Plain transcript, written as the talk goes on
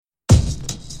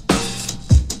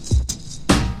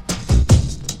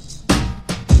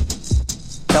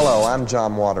Hello, I'm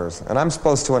John Waters, and I'm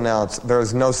supposed to announce there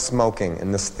is no smoking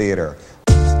in this theater,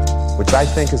 which I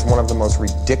think is one of the most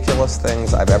ridiculous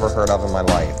things I've ever heard of in my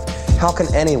life. How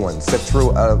can anyone sit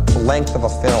through a length of a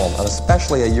film, and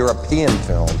especially a European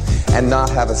film, and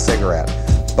not have a cigarette?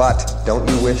 But don't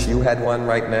you wish you had one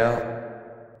right now?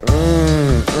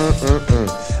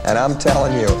 And I'm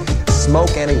telling you,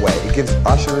 smoke anyway. It gives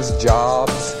ushers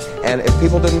jobs, and if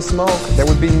people didn't smoke, there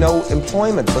would be no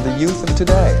employment for the youth of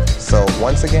today. So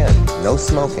once again, no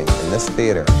smoking in this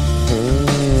theater.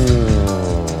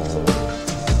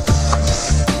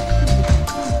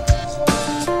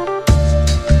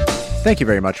 Thank you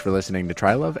very much for listening to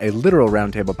Trilove, a literal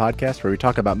roundtable podcast where we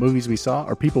talk about movies we saw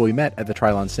or people we met at the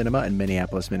Trilon Cinema in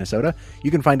Minneapolis, Minnesota.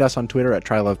 You can find us on Twitter at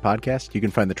Trilove Podcast. You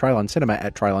can find the Trilon Cinema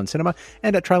at Trilon Cinema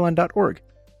and at Trilon.org.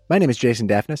 My name is Jason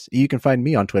Daphnis. You can find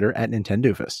me on Twitter at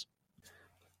Nintendoofus.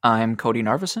 I'm Cody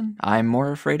Narveson. I'm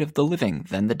more afraid of the living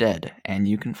than the dead, and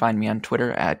you can find me on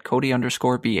Twitter at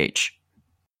Cody_BH.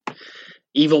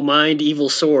 Evil Mind, Evil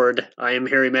Sword. I am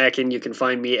Harry Mackin. You can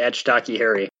find me at Stocky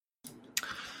Harry.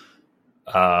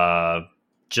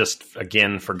 Just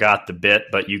again forgot the bit,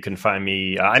 but you can find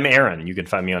me. I'm Aaron. You can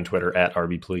find me on Twitter at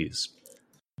RBPlease.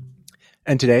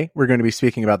 And today we're going to be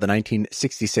speaking about the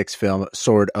 1966 film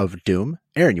Sword of Doom.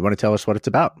 Aaron, you want to tell us what it's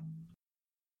about?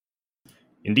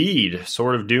 Indeed,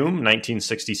 Sword of Doom,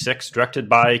 1966, directed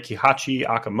by Kihachi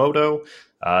Akamoto.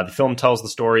 The film tells the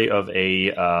story of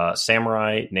a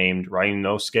samurai named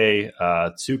Ryunosuke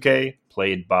Tsuke,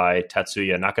 played by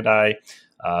Tatsuya Nakadai,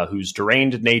 whose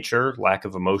deranged nature, lack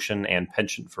of emotion, and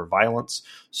penchant for violence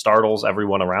startles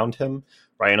everyone around him.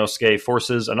 Ryunosuke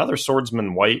forces another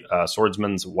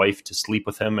swordsman's wife to sleep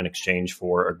with him in exchange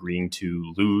for agreeing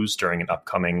to lose during an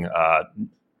upcoming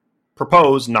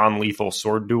proposed non-lethal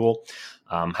sword duel.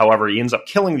 However, he ends up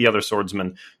killing the other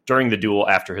swordsman during the duel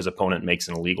after his opponent makes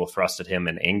an illegal thrust at him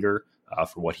in anger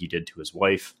for what he did to his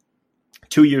wife.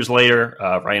 2 years later,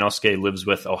 Ryunosuke lives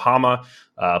with Ohama,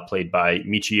 played by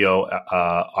Michio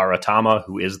Aratama,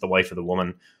 who is the wife of the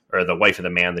woman, or the wife of the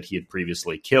man that he had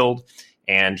previously killed.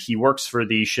 And he works for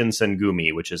the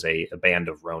Shinsengumi, which is a band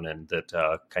of Ronin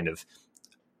that kind of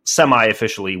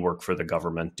semi-officially work for the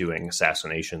government, doing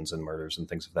assassinations and murders and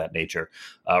things of that nature.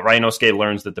 Ryunosuke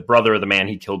learns that the brother of the man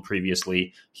he killed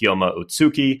previously, Hyoma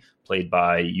Otsuki, played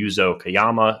by Yuzo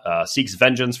Kayama, seeks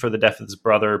vengeance for the death of his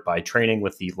brother by training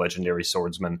with the legendary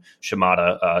swordsman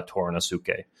Shimada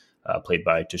Toranosuke, played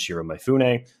by Toshiro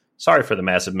Mifune. Sorry for the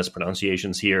massive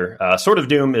mispronunciations here. Sword of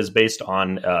Doom is based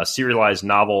on a serialized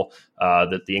novel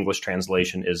that the English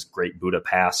translation is Great Buddha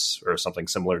Pass, or something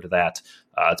similar to that.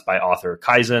 It's by author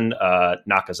Kaizen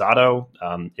Nakazato.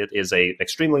 It is an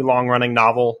extremely long-running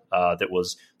novel that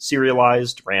was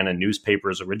serialized, ran in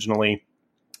newspapers originally.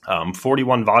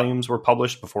 41 volumes were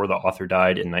published before the author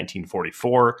died in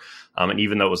 1944. And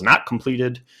even though it was not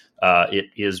completed, it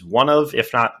is one of,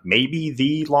 if not maybe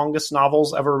the longest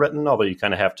novels ever written, although you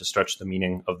kind of have to stretch the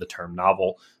meaning of the term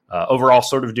novel. Overall,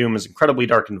 Sword of Doom is incredibly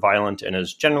dark and violent and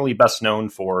is generally best known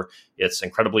for its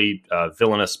incredibly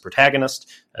villainous protagonist,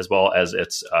 as well as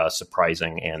its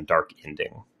surprising and dark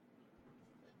ending.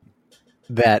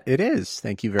 That it is.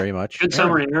 Thank you very much. Good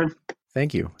summary, Aaron.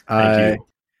 Thank you. Thank you.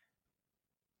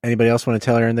 Anybody else want to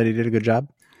tell Aaron that he did a good job?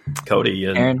 Cody.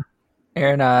 Aaron,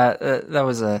 that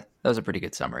was a pretty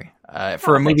good summary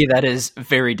for a movie that is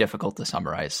very difficult to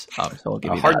summarize. So I'll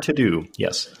give you hard that. to do.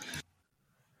 Yes.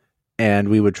 And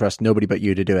we would trust nobody but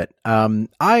you to do it.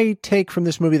 I take from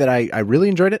this movie that I really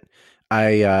enjoyed it.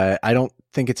 I don't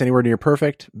think it's anywhere near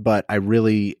perfect, but I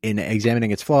really, in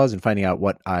examining its flaws and finding out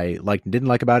what I liked and didn't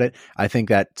like about it, I think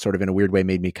that sort of in a weird way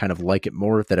made me kind of like it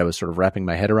more, that I was sort of wrapping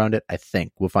my head around it. I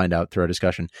think we'll find out through our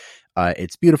discussion.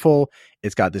 It's beautiful.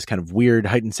 It's got this kind of weird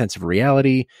heightened sense of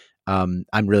reality. I'm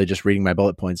really just reading my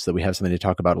bullet points so that we have something to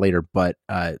talk about later, but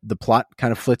the plot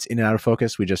kind of flits in and out of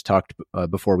focus. We just talked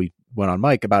before we went on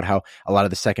mic about how a lot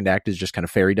of the second act is just kind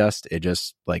of fairy dust. It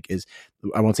just is,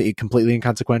 I won't say completely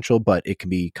inconsequential, but it can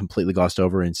be completely glossed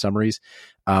over in summaries.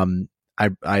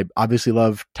 I obviously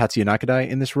love Tatsuya Nakadai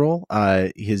in this role.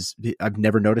 I've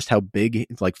never noticed how big,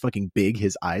 like fucking big,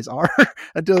 his eyes are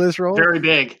until this role. Very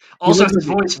big. Also, his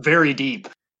voice very deep.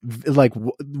 Like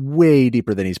way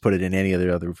deeper than he's put it in any of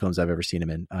the other films I've ever seen him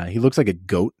in. He looks like a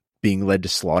goat being led to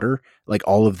slaughter, like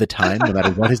all of the time, no matter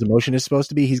what his emotion is supposed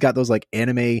to be. He's got those like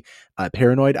anime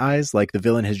paranoid eyes, like the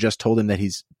villain has just told him that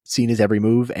he's seen his every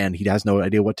move and he has no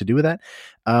idea what to do with that.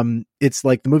 It's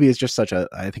like the movie is just I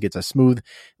think it's a smooth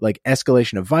like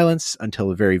escalation of violence until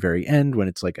the very, very end when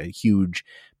it's like a huge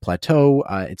plateau.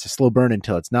 It's a slow burn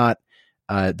until it's not.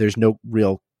 There's no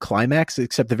real climax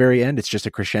except the very end. It's just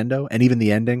a crescendo, and even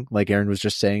the ending, like Aaron was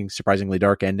just saying, surprisingly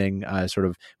dark ending. Sort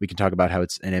of, we can talk about how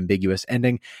it's an ambiguous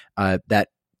ending. That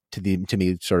to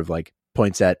me sort of like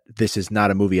points at, this is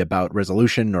not a movie about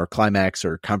resolution or climax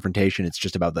or confrontation. It's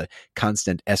just about the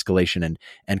constant escalation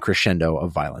and crescendo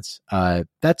of violence.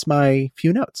 That's my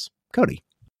few notes. Cody.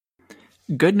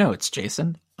 Good notes,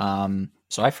 Jason.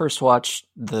 So I first watched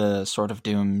The Sword of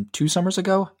Doom 2 summers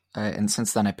ago, and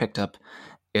since then I picked up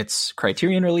its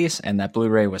Criterion release, and that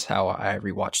Blu-ray was how I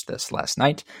rewatched this last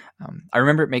night. I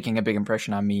remember it making a big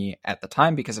impression on me at the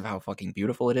time because of how fucking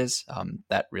beautiful it is.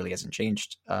 That really hasn't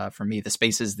changed for me. The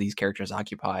spaces these characters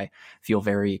occupy feel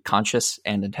very conscious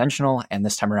and intentional, and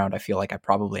this time around I feel like I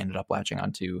probably ended up latching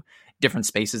onto different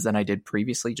spaces than I did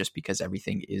previously, just because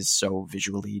everything is so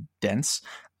visually dense.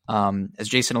 As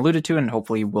Jason alluded to, and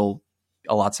hopefully we'll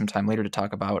allot some time later to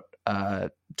talk about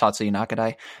Tatsuya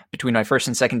Nakadai. Between my first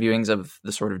and second viewings of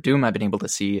The Sword of Doom, I've been able to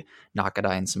see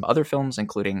Nakadai in some other films,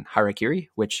 including Harakiri,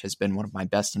 which has been one of my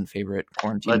best and favorite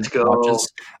quarantine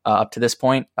watches up to this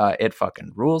point. It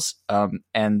fucking rules.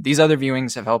 And these other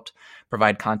viewings have helped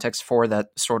provide context for that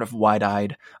sort of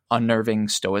wide-eyed, unnerving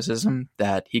stoicism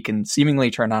that he can seemingly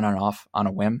turn on and off on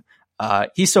a whim.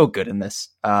 He's so good in this.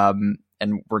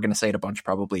 And we're going to say it a bunch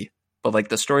probably, but like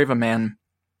the story of a man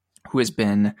who has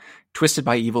been twisted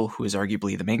by evil, who is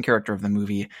arguably the main character of the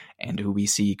movie, and who we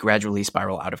see gradually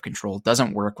spiral out of control,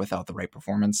 doesn't work without the right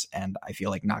performance. And I feel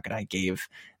like Nakadai gave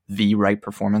the right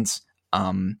performance.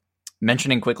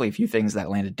 Mentioning quickly a few things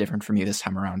that landed different for me this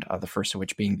time around, the first of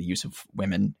which being the use of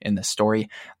women in this story.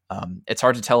 It's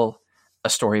hard to tell a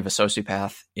story of a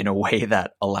sociopath in a way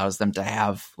that allows them to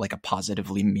have like a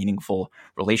positively meaningful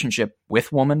relationship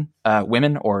with women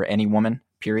or any woman,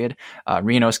 period.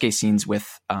 Ryunosuke scenes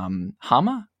with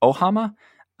Ohama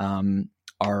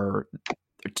are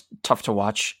tough to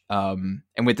watch. And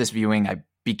with this viewing, I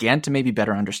began to maybe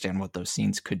better understand what those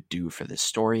scenes could do for this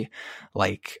story.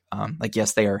 Like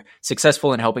yes, they are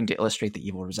successful in helping to illustrate the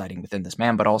evil residing within this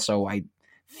man, but also I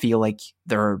feel like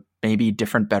there are maybe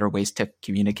different, better ways to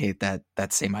communicate that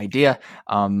same idea.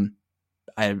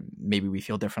 Maybe we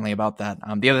feel differently about that.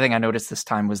 The other thing I noticed this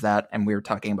time was that, and we were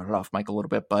talking about it off mic a little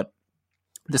bit, but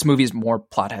this movie is more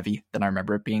plot heavy than I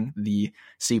remember it being. The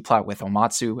C plot with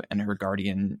Omatsu and her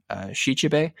guardian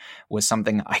Shichibe was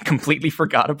something I completely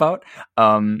forgot about.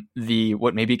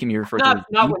 What maybe can be referred to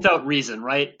not without reason,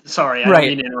 right? Sorry, I don't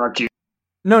mean to interrupt you.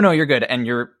 No, you're good, and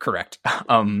you're correct.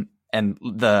 And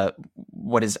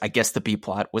what is, I guess, the B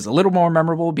plot was a little more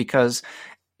memorable because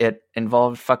it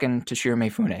involved fucking Toshiro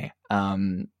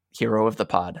Mifune, hero of the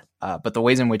pod. But the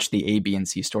ways in which the A, B, and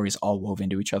C stories all wove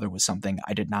into each other was something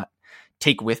I did not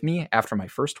take with me after my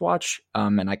first watch.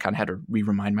 And I kind of had to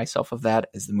re-remind myself of that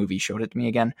as the movie showed it to me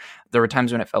again. There were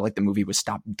times when it felt like the movie was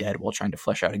stopped dead while trying to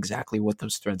flesh out exactly what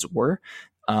those threads were.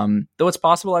 Though it's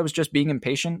possible I was just being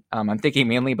impatient. I'm thinking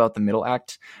mainly about the middle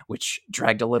act, which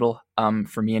dragged a little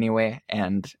for me anyway.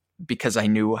 And because I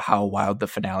knew how wild the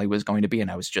finale was going to be, and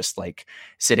I was just like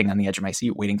sitting on the edge of my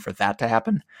seat waiting for that to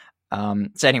happen.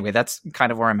 So anyway, that's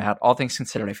kind of where I'm at. All things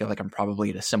considered, I feel like I'm probably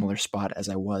at a similar spot as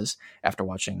I was after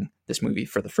watching this movie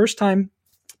for the first time.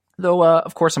 Though,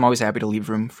 of course, I'm always happy to leave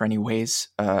room for any ways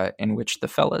in which the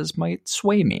fellas might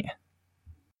sway me.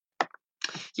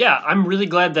 Yeah, I'm really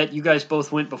glad that you guys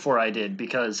both went before I did,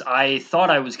 because I thought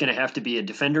I was going to have to be a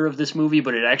defender of this movie,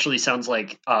 but it actually sounds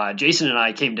like Jason and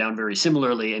I came down very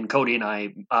similarly, and Cody and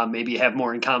I maybe have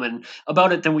more in common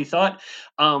about it than we thought.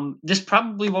 This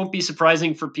probably won't be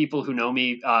surprising for people who know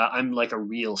me. I'm like a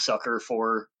real sucker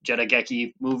for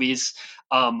Jedageki movies.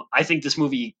 I think this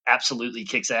movie absolutely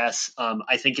kicks ass.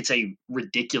 I think it's a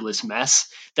ridiculous mess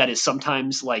that is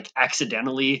sometimes like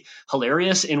accidentally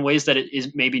hilarious in ways that it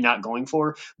is maybe not going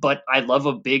for. But I love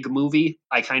a big movie.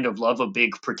 I kind of love a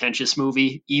big pretentious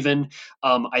movie even.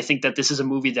 I think that this is a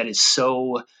movie that is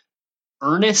so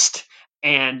earnest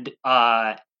and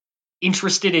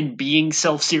interested in being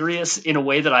self-serious in a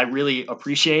way that I really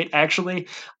appreciate, actually.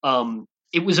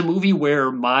 It was a movie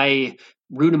where my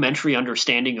rudimentary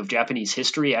understanding of Japanese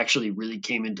history actually really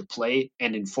came into play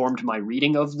and informed my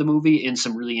reading of the movie in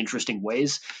some really interesting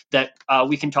ways that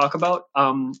we can talk about.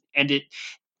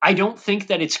 I don't think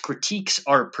that its critiques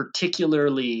are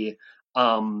particularly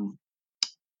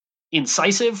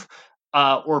incisive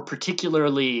or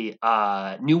particularly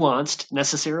nuanced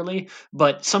necessarily,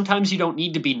 but sometimes you don't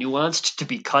need to be nuanced to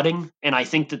be cutting. And I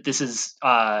think that this is,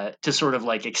 to sort of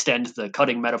like extend the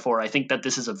cutting metaphor, I think that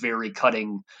this is a very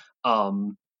cutting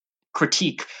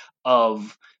critique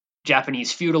of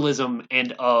Japanese feudalism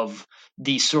and of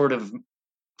the sort of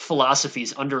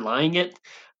philosophies underlying it.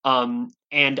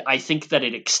 And I think that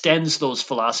it extends those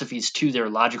philosophies to their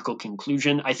logical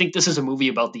conclusion. I think this is a movie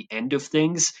about the end of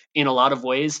things in a lot of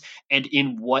ways, and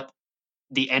in what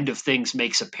the end of things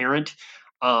makes apparent.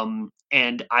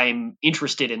 And I'm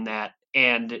interested in that.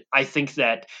 And I think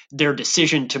that their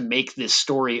decision to make this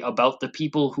story about the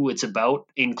people who it's about,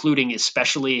 including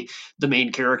especially the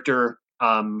main character,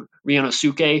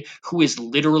 Ryunosuke, who is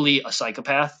literally a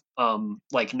psychopath,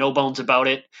 like no bones about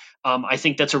it. I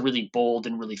think that's a really bold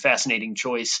and really fascinating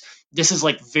choice. This is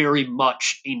like very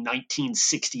much a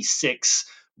 1966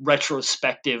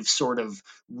 retrospective sort of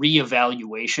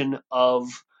reevaluation of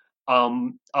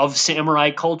samurai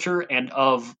culture and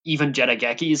of even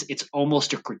Jetagekis. It's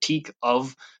almost a critique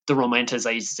of the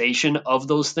romanticization of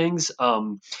those things.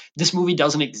 This movie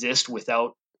doesn't exist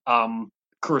without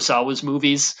Kurosawa's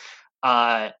movies.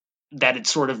 That it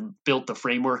sort of built the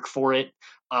framework for it.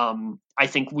 I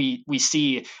think we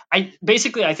see. I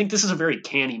think this is a very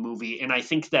canny movie, and I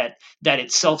think that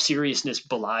its self seriousness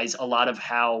belies a lot of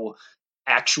how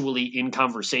actually in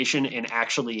conversation and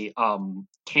actually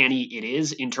canny it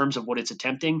is in terms of what it's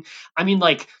attempting. I mean,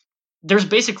 like, there's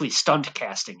basically stunt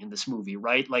casting in this movie,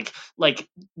 right? Like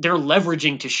they're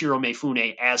leveraging Toshiro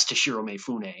Mifune as Toshiro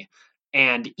Mifune,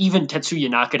 and even Tetsuya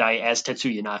Nakadai as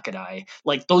Tetsuya Nakadai.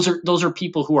 Like those are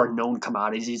people who are known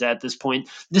commodities at this point.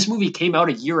 This movie came out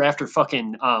a year after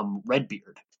fucking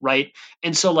Redbeard, right?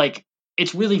 And so like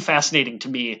it's really fascinating to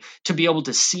me to be able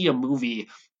to see a movie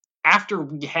after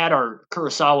we had our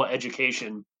Kurosawa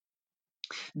education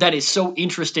that is so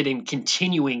interested in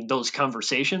continuing those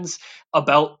conversations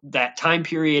about that time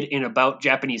period and about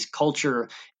Japanese culture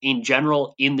in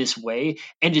general in this way,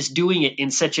 and is doing it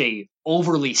in such a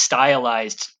overly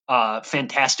stylized,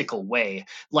 fantastical way.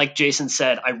 Like Jason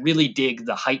said, I really dig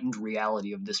the heightened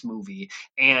reality of this movie,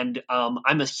 and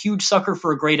I'm a huge sucker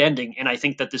for a great ending, and I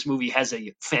think that this movie has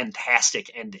a fantastic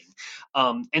ending.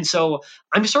 And so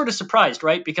I'm sort of surprised,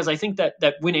 right? Because I think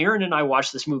that when Aaron and I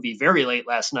watched this movie very late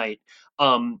last night,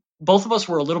 both of us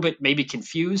were a little bit maybe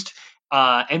confused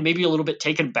and maybe a little bit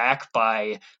taken back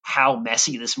by how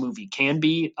messy this movie can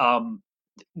be.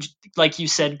 Like you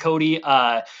said, Cody,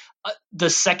 the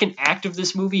second act of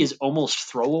this movie is almost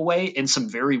throwaway in some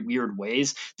very weird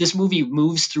ways. This movie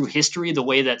moves through history the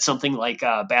way that something like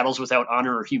Battles Without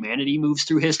Honor or Humanity moves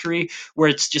through history, where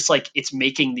it's just like it's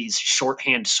making these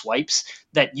shorthand swipes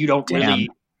that you don't really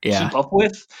keep up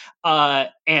with,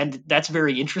 and that's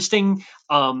very interesting.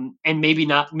 And maybe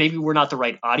we're not the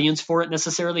right audience for it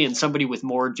necessarily, and somebody with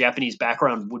more Japanese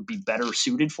background would be better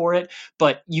suited for it.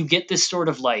 But you get this sort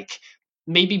of like,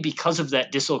 maybe because of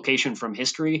that dislocation from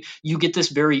history, you get this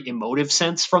very emotive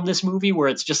sense from this movie where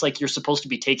it's just like you're supposed to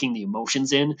be taking the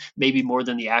emotions in, maybe more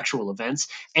than the actual events.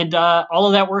 And all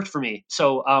of that worked for me.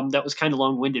 So that was kind of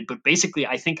long-winded, but basically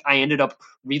I think I ended up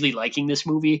really liking this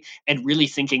movie and really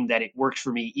thinking that it worked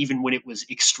for me, even when it was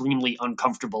extremely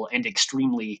uncomfortable and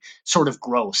extremely sort of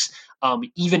gross,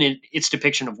 even in its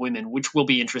depiction of women, which will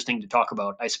be interesting to talk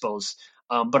about, I suppose.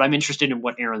 But I'm interested in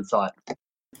what Aaron thought.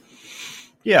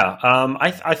 Yeah,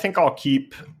 I think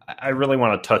I really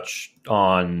want to touch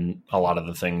on a lot of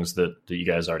the things that you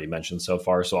guys already mentioned so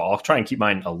far. So I'll try and keep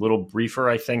mine a little briefer,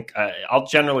 I think. I'll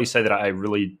generally say that I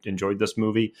really enjoyed this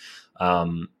movie.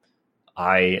 I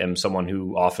am someone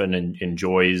who often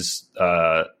enjoys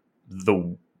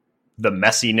the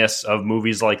messiness of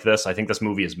movies like this. I think this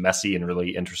movie is messy in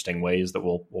really interesting ways that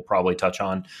we'll probably touch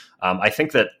on. I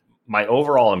think that my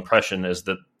overall impression is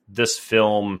that this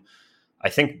film, I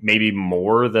think maybe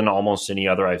more than almost any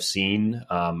other I've seen,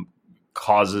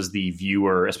 causes the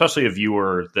viewer, especially a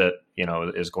viewer that, you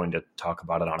know, is going to talk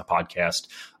about it on a podcast,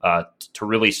 to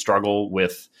really struggle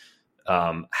with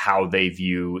how they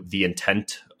view the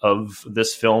intent of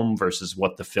this film versus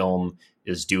what the film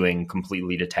is doing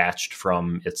completely detached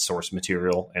from its source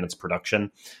material and its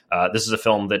production. This is a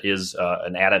film that is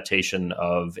an adaptation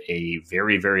of a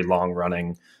very, very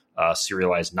long-running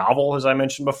serialized novel, as I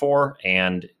mentioned before,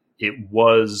 and it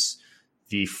was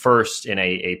the first in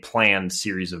a planned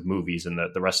series of movies, and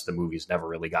the rest of the movies never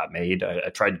really got made. I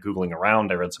tried Googling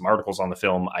around. I read some articles on the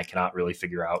film. I cannot really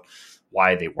figure out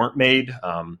why they weren't made.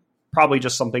 Probably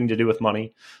just something to do with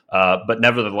money. But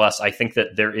nevertheless, I think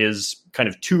that there is kind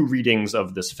of two readings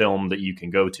of this film that you can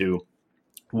go to.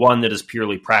 One that is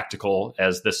purely practical,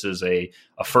 as this is a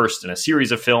first in a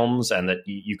series of films, and that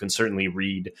you can certainly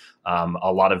read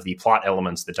a lot of the plot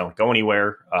elements that don't go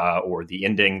anywhere, or the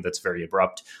ending that's very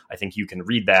abrupt. I think you can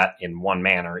read that in one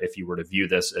manner if you were to view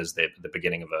this as the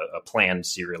beginning of a planned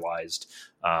serialized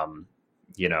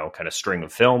kind of string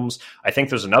of films. I think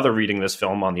there's another reading this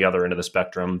film on the other end of the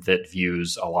spectrum that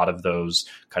views a lot of those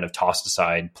kind of tossed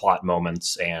aside plot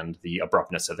moments and the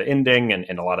abruptness of the ending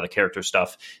and a lot of the character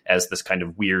stuff as this kind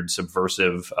of weird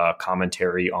subversive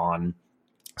commentary on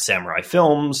samurai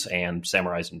films and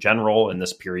samurais in general in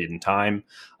this period in time.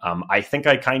 I think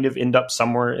I kind of end up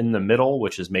somewhere in the middle,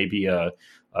 which is maybe an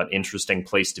interesting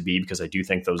place to be, because I do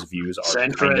think those views are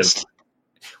centrist.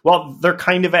 They're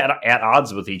kind of at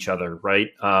odds with each other, right?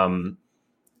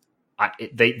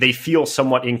 They feel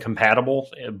somewhat incompatible,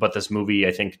 but this movie,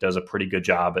 I think, does a pretty good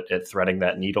job at threading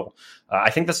that needle.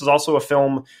 I think this is also a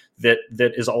film that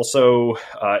is also,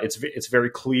 it's very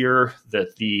clear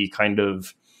that the kind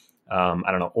of,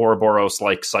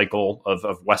 Ouroboros-like cycle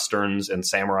of Westerns and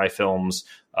samurai films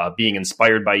being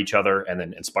inspired by each other and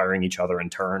then inspiring each other in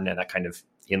turn, and that kind of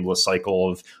endless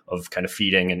cycle of kind of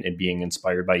feeding and being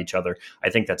inspired by each other. I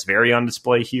think that's very on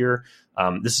display here.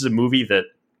 This is a movie that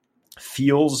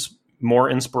feels more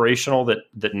inspirational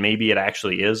that maybe it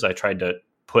actually is. I tried to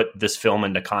put this film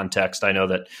into context. I know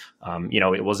that,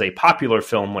 it was a popular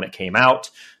film when it came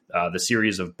out. The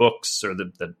series of books or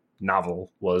the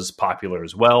novel was popular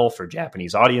as well for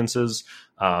Japanese audiences.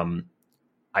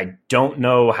 I don't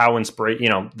know how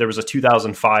there was a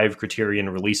 2005 Criterion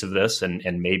release of this,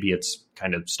 and maybe it's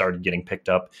kind of started getting picked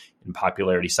up in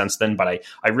popularity since then. But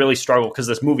I really struggle because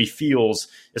this movie feels,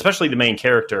 especially the main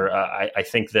character, I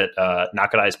think that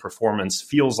Nakadai's performance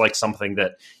feels like something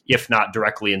that, if not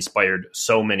directly inspired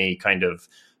so many kind of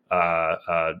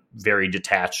very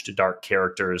detached, dark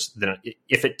characters, then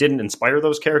if it didn't inspire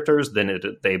those characters, then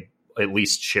they at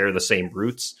least share the same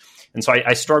roots. And so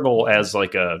I struggle as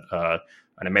like an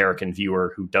American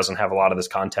viewer who doesn't have a lot of this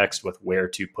context with where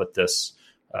to put this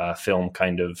film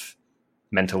kind of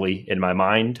mentally in my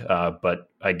mind. But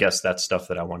I guess that's stuff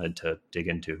that I wanted to dig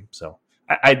into. So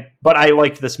but I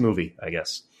liked this movie, I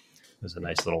guess. It was a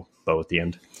nice little bow at the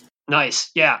end.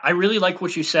 Nice. Yeah, I really like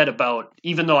what you said about,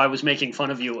 even though I was making fun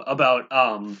of you, about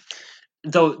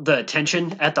the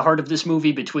tension at the heart of this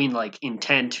movie between like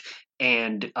intent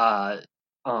and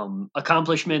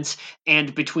accomplishments,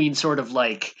 and between sort of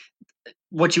like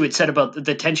what you had said about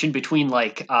the tension between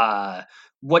like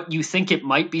what you think it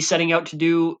might be setting out to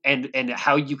do and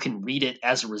how you can read it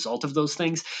as a result of those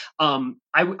things.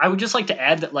 I would just like to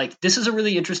add that like this is a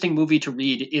really interesting movie to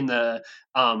read in the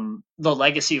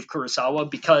legacy of Kurosawa,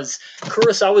 because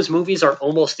Kurosawa's movies are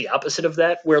almost the opposite of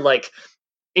that, where like,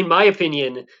 in my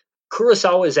opinion,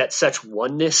 Kurosawa is at such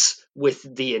oneness with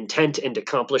the intent and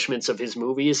accomplishments of his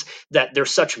movies that they're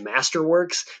such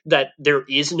masterworks that there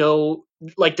is no,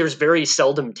 like, there's very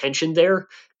seldom tension there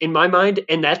in my mind.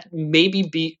 And that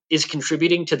maybe is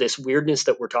contributing to this weirdness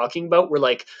that we're talking about, where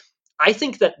like, I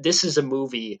think that this is a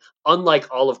movie,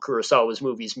 unlike all of Kurosawa's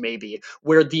movies, maybe,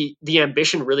 where the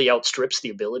ambition really outstrips the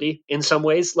ability in some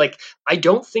ways. Like, I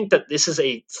don't think that this is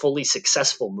a fully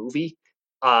successful movie.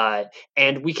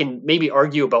 And we can maybe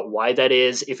argue about why that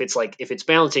is, if it's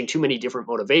balancing too many different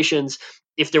motivations,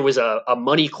 if there was a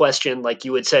money question, like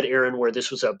you had said, Aaron, where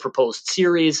this was a proposed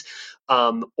series,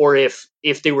 or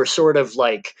if they were sort of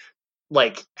like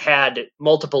had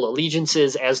multiple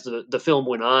allegiances as the film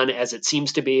went on, as it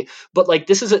seems to be. But like,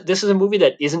 this is a movie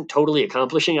that isn't totally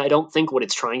accomplishing, I don't think, what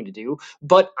it's trying to do,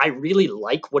 but I really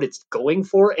like what it's going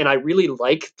for. And I really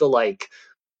like the like,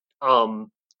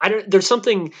 there's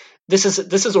something, this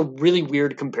is a really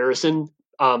weird comparison.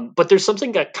 But there's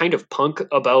something that kind of punk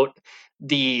about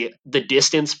the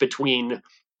distance between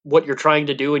what you're trying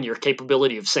to do and your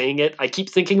capability of saying it. I keep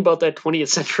thinking about that 20th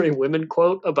Century Women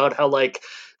quote about how like,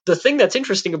 the thing that's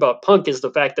interesting about punk is the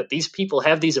fact that these people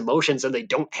have these emotions and they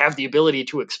don't have the ability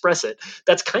to express it.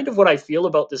 That's kind of what I feel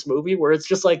about this movie, where it's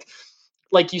just like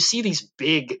you see these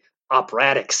big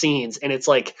operatic scenes and it's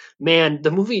like, man,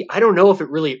 the movie, I don't know if it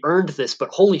really earned this, but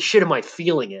holy shit, am I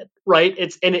feeling it, right?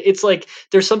 It's like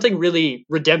there's something really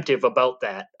redemptive about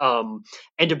that,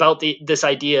 and about this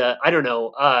idea, I don't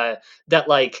know, that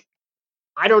like,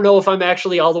 I don't know if I'm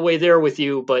actually all the way there with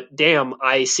you, but damn,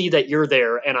 I see that you're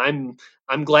there, and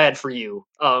I'm glad for you.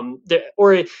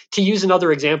 Or to use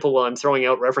another example while I'm throwing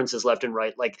out references left and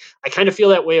right, like I kind of feel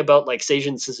that way about like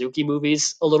Seijun Suzuki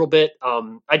movies a little bit.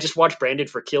 I just watched Branded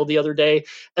for Kill the other day,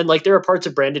 and like there are parts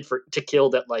of Branded to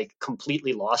Kill that like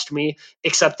completely lost me,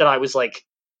 except that I was like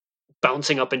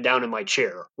bouncing up and down in my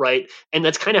chair, right? And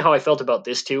that's kind of how I felt about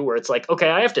this too, where it's like, okay,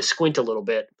 I have to squint a little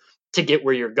bit to get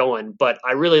where you're going, but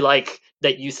I really like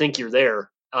that you think you're there,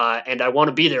 and I want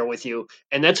to be there with you,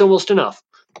 and that's almost enough.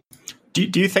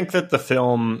 Do you think that the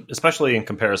film, especially in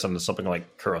comparison to something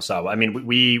like Kurosawa, I mean,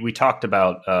 we talked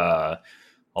about a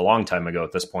long time ago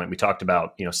at this point, we talked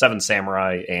about, Seven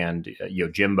Samurai and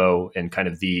Yojimbo and kind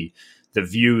of the the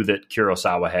view that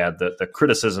Kurosawa had, the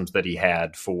criticisms that he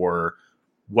had for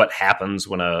what happens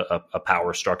when a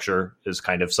power structure is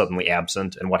kind of suddenly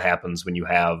absent, and what happens when you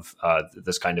have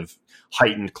this kind of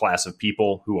heightened class of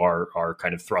people who are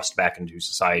kind of thrust back into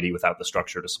society without the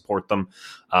structure to support them.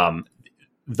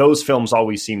 Those films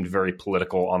always seemed very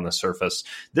political on the surface.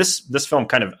 This film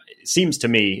kind of seems to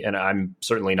me, and I'm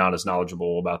certainly not as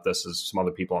knowledgeable about this as some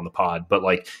other people on the pod, but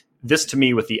like this to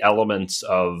me with the elements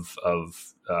of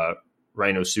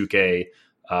Ryunosuke,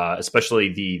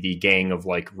 especially the gang of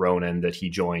like Ronin that he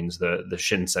joins, the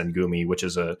Shinsengumi, which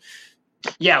is a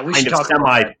we should kind of talk about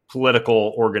that.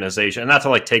 semi-political organization. And not to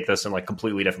like take this in like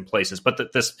completely different places,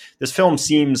 but this film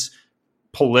seems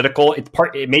political.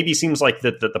 It maybe seems like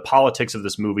that the politics of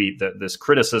this movie, this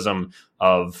criticism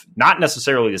of not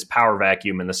necessarily this power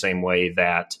vacuum in the same way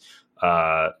that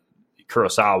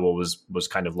Kurosawa was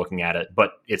kind of looking at it,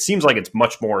 but it seems like it's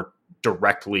much more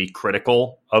directly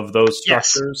critical of those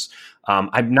structures. Yes.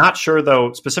 I'm not sure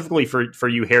though, specifically for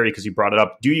you, Harry, because you brought it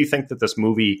up. Do you think that this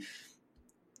movie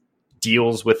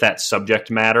deals with that subject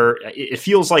matter? It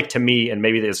feels like to me, and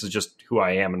maybe this is just who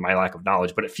I am and my lack of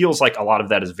knowledge, but it feels like a lot of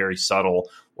that is very subtle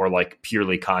or like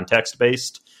purely context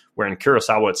based, where in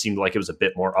Kurosawa it seemed like it was a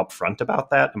bit more upfront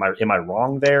about that. Am I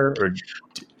wrong there? Or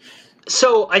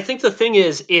so I think the thing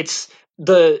is,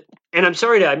 and I'm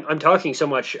sorry I'm talking so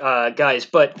much, guys,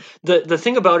 but the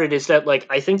thing about it is that like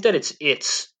I think that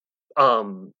it's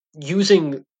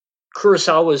using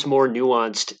Kurosawa's more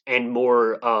nuanced and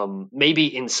more maybe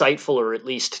insightful, or at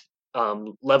least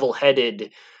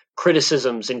level-headed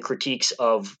criticisms and critiques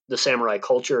of the samurai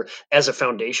culture as a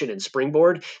foundation and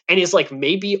springboard, and is like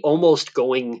maybe almost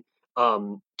going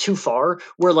too far,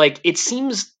 where like it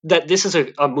seems that this is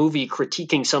a movie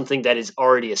critiquing something that is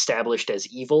already established as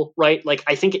evil, right? Like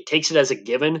I think it takes it as a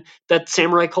given that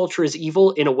samurai culture is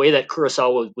evil in a way that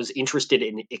Kurosawa was interested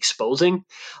in exposing,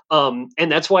 and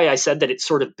that's why I said that it's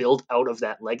sort of built out of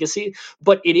that legacy.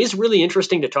 But it is really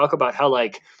interesting to talk about how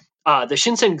like the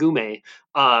Shinsengumi,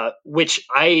 which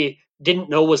I didn't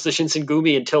know was the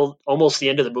Shinsengumi until almost the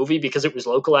end of the movie, because it was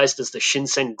localized as the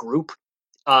Shinsen Group.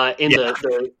 It's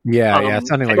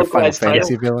sounding like a Final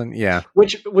Fantasy villain. Yeah,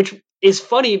 which is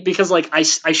funny because like I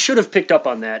should have picked up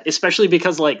on that, especially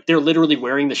because like they're literally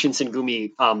wearing the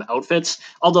Shinsengumi outfits.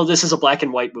 Although this is a black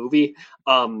and white movie,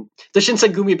 the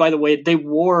Shinsengumi, by the way, they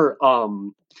wore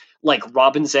like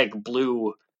robin's egg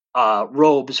blue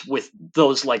robes with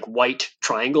those like white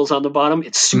triangles on the bottom.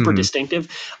 It's super distinctive.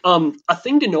 A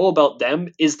thing to know about them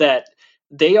is that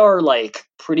they are like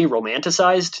pretty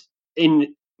romanticized,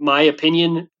 in my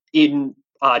opinion, in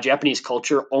Japanese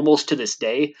culture almost to this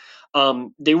day.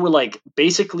 They were like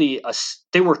basically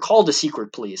they were called a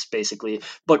secret police basically,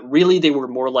 but really they were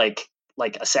more like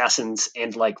assassins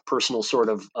and like personal sort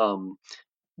of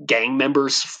gang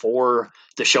members for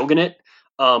the shogunate.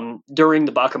 During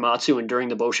the Bakumatsu and during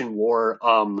the Boshin War,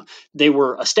 they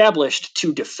were established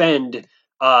to defend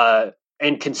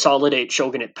and consolidate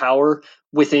shogunate power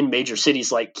within major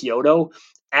cities like Kyoto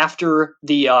after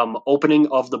the opening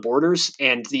of the borders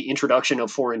and the introduction of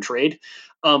foreign trade.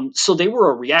 So they were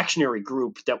a reactionary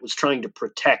group that was trying to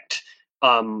protect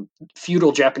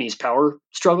feudal Japanese power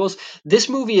struggles. This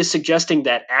movie is suggesting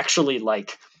that actually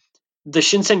like the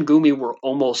Shinsengumi were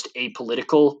almost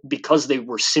apolitical because they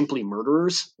were simply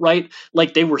murderers, right?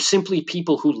 Like they were simply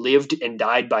people who lived and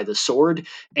died by the sword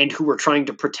and who were trying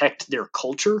to protect their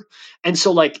culture. And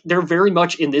so like they're very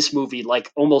much in this movie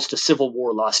like almost a Civil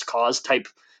War Lost Cause type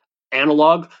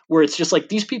analog, where it's just like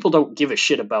these people don't give a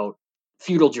shit about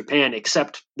feudal Japan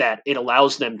except that it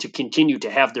allows them to continue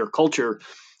to have their culture,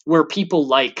 where people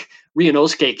like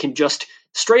Ryunosuke can just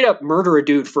straight up murder a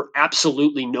dude for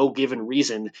absolutely no given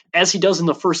reason, as he does in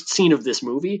the first scene of this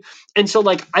movie. And so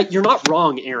like you're not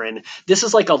wrong, Aaron. This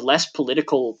is like a less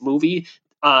political movie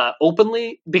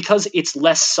openly because it's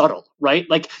less subtle, right?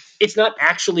 Like it's not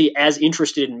actually as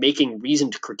interested in making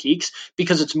reasoned critiques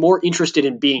because it's more interested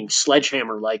in being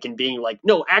sledgehammer like and being like,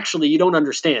 no, actually you don't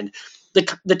understand.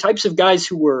 The types of guys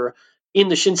who were in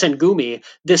the Shinsengumi,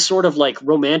 this sort of like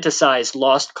romanticized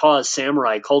lost cause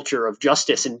samurai culture of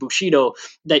justice and Bushido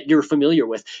that you're familiar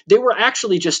with, they were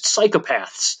actually just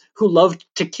psychopaths who loved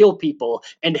to kill people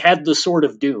and had the sword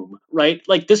of doom, right?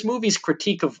 Like this movie's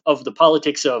critique of the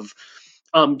politics of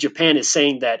Japan is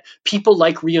saying that people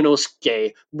like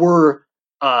Ryunosuke were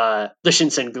the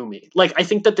Shinsengumi. Like, I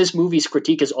think that this movie's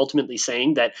critique is ultimately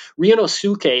saying that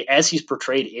Ryunosuke, as he's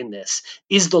portrayed in this,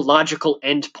 is the logical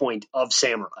endpoint of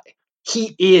samurai.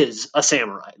 he is a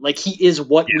samurai. Like, he is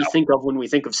what we think of when we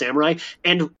think of samurai.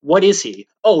 And what is he?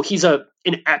 Oh, he's an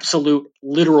absolute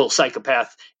literal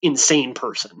psychopath, insane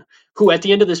person who at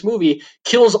the end of this movie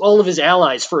kills all of his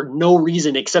allies for no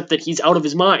reason except that he's out of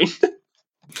his mind.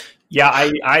 Yeah,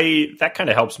 I that kind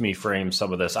of helps me frame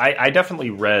some of this. I definitely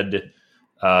read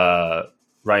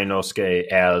Ryunosuke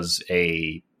as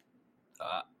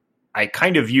I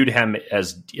kind of viewed him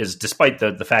as despite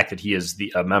the fact that he is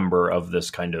a member of this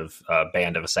kind of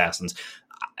band of assassins,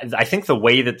 I think the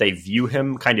way that they view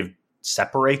him kind of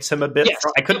separates him a bit. Yes.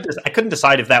 I couldn't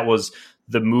decide if that was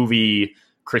the movie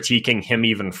critiquing him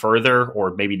even further,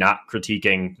 or maybe not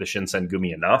critiquing the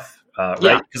Shinsengumi enough,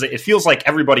 right? Because it feels like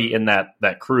everybody in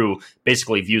that crew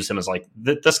basically views him as like,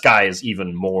 this guy is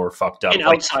even more fucked up. An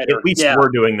like, outsider. At least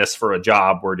we're doing this for a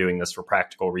job. We're doing this for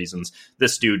practical reasons.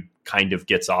 This dude kind of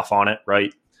gets off on it,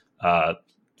 right?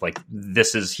 Like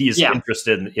he is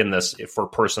interested in this for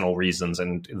personal reasons,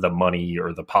 and the money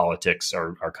or the politics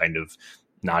are kind of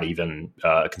not even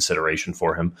a consideration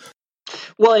for him.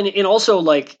 Well, and also,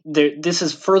 like, this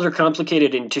is further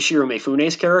complicated in Toshiro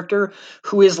Mifune's character,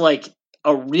 who is, like,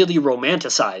 a really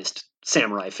romanticized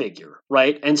samurai figure,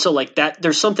 right? And so, like, that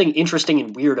there's something interesting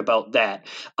and weird about that.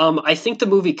 I think the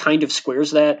movie kind of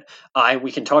squares that.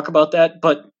 We can talk about that,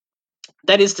 but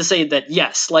that is to say that,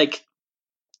 yes, like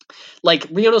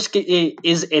Ryunosuke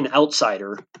is an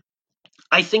outsider.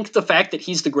 I think the fact that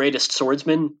he's the greatest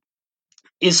swordsman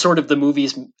is sort of the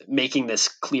movie's making this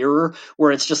clearer,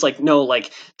 where it's just like, no,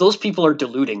 like, those people are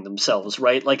deluding themselves,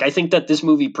 right? Like, I think that this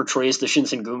movie portrays the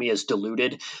Shinsengumi as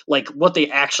deluded. Like, what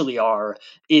they actually are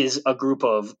is a group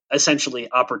of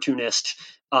essentially opportunist,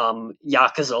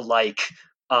 Yakuza-like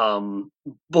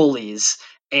bullies.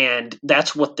 And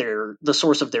that's what the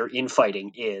source of their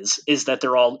infighting is that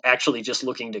they're all actually just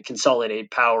looking to consolidate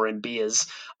power and be as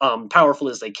powerful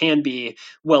as they can be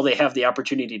while they have the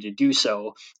opportunity to do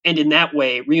so. And in that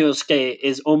way, Ryunosuke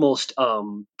is almost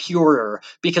purer,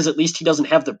 because at least he doesn't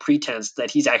have the pretense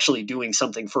that he's actually doing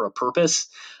something for a purpose.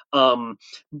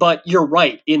 But you're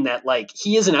right in that, like,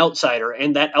 he is an outsider,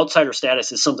 and that outsider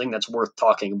status is something that's worth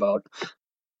talking about.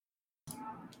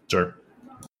 Sure.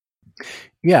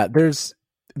 Yeah,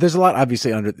 there's a lot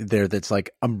obviously under there that's like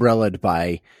umbrellaed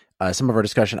by some of our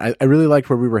discussion. I really liked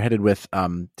where we were headed with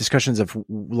discussions of,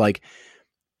 like,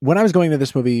 when I was going to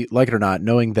this movie, like it or not,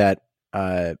 knowing that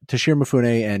Toshiro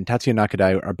Mifune and Tatsuya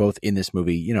Nakadai are both in this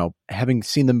movie, you know, having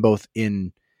seen them both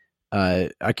in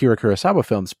Akira Kurosawa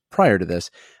films prior to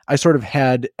this, I sort of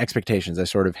had expectations. I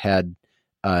sort of had,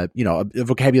 a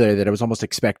vocabulary that I was almost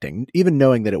expecting, even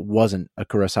knowing that it wasn't a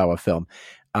Kurosawa film.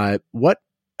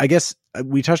 I guess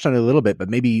we touched on it a little bit, but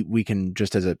maybe we can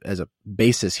just as a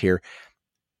basis here,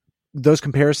 those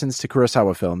comparisons to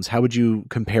Kurosawa films, how would you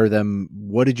compare them?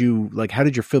 What did you like? How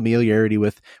did your familiarity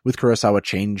with Kurosawa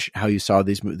change how you saw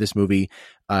this movie?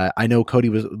 I know Cody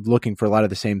was looking for a lot of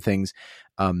the same things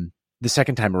the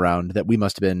second time around that we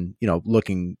must have been,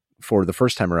 looking for the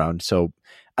first time around. So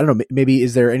I don't know, maybe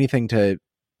is there anything to,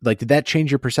 like, did that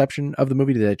change your perception of the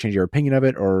movie? Did that change your opinion of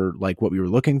it, or like what we were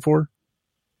looking for?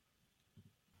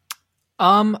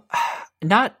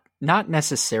 Not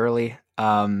necessarily.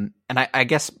 And I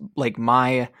guess, like,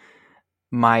 my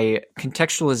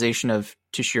contextualization of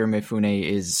Toshiro Mifune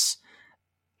is,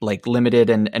 like,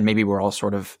 limited, and maybe we're all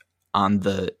sort of on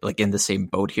the, like, in the same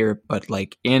boat here, but,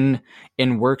 like, in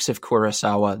works of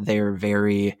Kurosawa, they're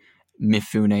very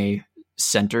Mifune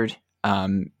centered.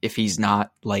 If he's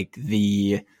not, like,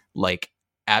 the, like,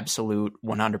 absolute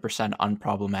 100%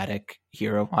 unproblematic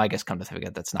hero, well, I guess come to think of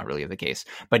it, that's not really the case,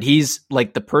 but he's,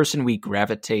 like, the person we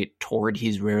gravitate toward.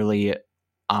 He's rarely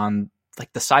on,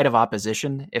 like, the side of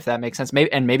opposition, if that makes sense.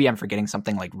 Maybe I'm forgetting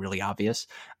something, like, really obvious.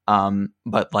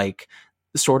 But, like,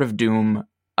 Sword of Doom,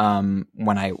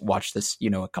 when I watched this,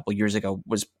 a couple years ago,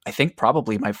 was, I think,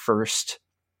 probably my first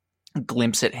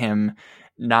glimpse at him.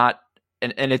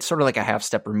 And it's sort of like a half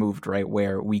step removed, right?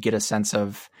 Where we get a sense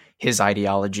of his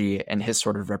ideology and his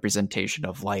sort of representation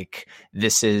of, like,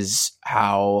 this is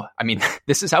how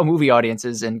movie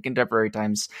audiences in contemporary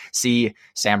times see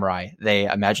samurai. They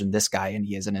imagine this guy, and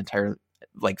he has an entire,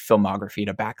 like, filmography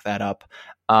to back that up.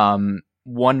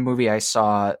 One movie I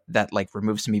saw that, like,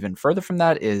 removes him even further from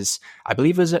that is, I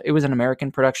believe it was an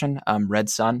American production, Red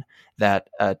Sun, that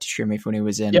Toshiro Mifune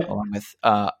was in, along with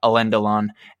Alain Delon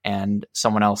and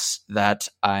someone else that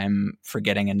I'm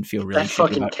forgetting and feel really that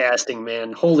fucking about. Casting,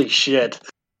 man, holy shit!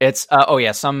 It's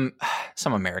some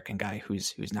American guy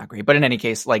who's not great, but in any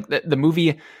case, like, the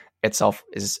movie itself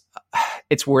is,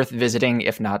 it's worth visiting,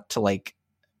 if not to, like,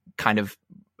 kind of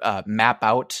map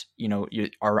out,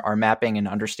 our mapping and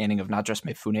understanding of not just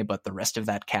Mifune, but the rest of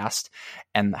that cast,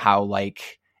 and how,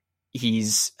 like,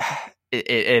 he's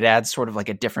it adds sort of like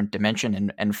a different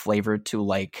dimension and flavor to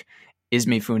like, is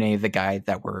Mifune the guy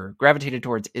that we're gravitated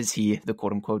towards? Is he the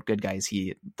quote unquote good guy? Is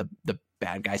he the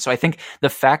bad guy? So I think the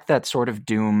fact that sort of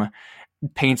Doom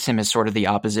paints him as sort of the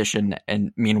opposition,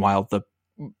 and meanwhile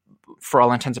for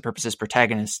all intents and purposes,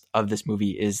 protagonist of this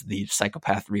movie is the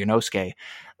psychopath Ryunosuke.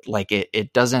 Like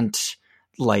it doesn't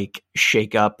like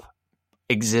shake up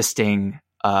existing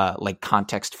like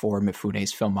context for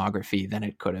Mifune's filmography than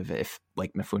it could have if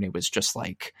like Mifune was just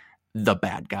like the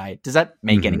bad guy. Does that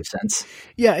make any sense?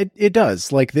 Yeah, it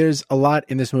does. Like there's a lot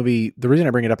in this movie. The reason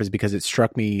I bring it up is because it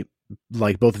struck me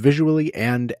like both visually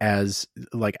and as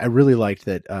like, I really liked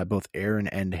that both Aaron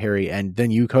and Harry and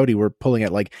then you, Cody, were pulling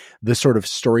at like the sort of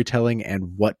storytelling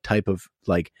and what type of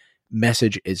like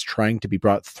message is trying to be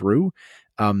brought through.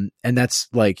 And that's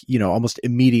like, you know, almost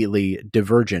immediately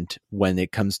divergent when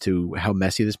it comes to how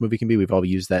messy this movie can be. We've all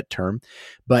used that term,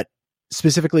 but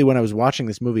specifically when I was watching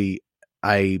this movie,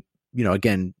 I, you know,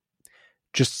 again,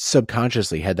 just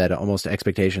subconsciously had that almost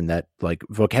expectation, that like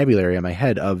vocabulary in my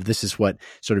head of this is what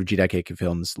sort of Jidaigeki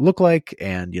films look like,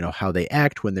 and you know how they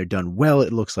act when they're done well.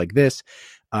 It looks like this,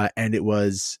 and it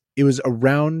was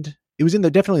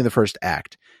definitely in the first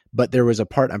act, but there was a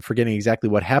part, I'm forgetting exactly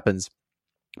what happens,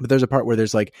 but there's a part where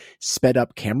there's like sped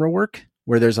up camera work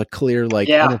where there's a clear like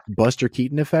almost Buster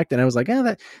Keaton effect, and I was like,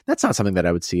 that's not something that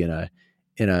I would see in a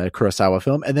Kurosawa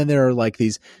film. And then there are like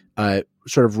these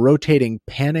sort of rotating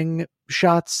panning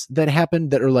shots that happen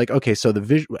that are like, okay, so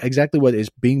the exactly what is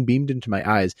being beamed into my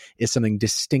eyes is something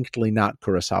distinctly not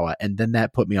Kurosawa. And then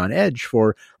that put me on edge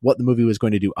for what the movie was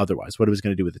going to do otherwise, what it was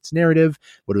going to do with its narrative,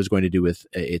 what it was going to do with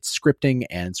its scripting,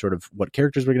 and sort of what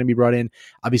characters were going to be brought in.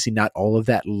 Obviously not all of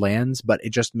that lands, but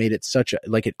it just made it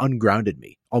it ungrounded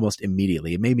me almost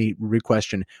immediately. It made me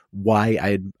re-question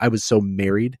why I was so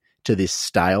married to this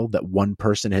style that one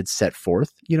person had set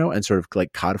forth, you know, and sort of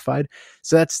like codified.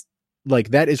 So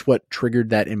that is what triggered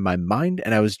that in my mind.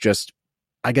 And I was just,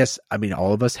 I guess, I mean,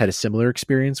 all of us had a similar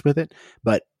experience with it,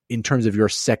 but in terms of your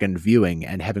second viewing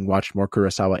and having watched more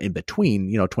Kurosawa in between,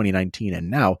 you know, 2019 and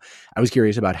now, I was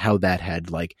curious about how that had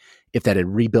like, if that had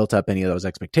rebuilt up any of those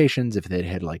expectations, if it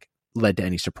had like led to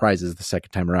any surprises the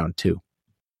second time around too.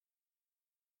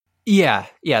 Yeah,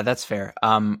 that's fair.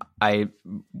 I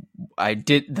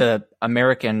did the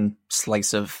American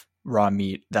slice of raw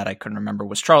meat that I couldn't remember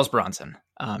was Charles Bronson.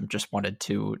 Just wanted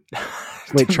to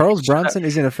wait. Charles Bronson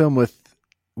is in a film with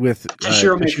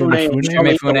Toshiro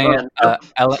Mifune,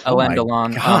 Alain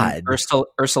Delon.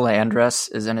 Ursula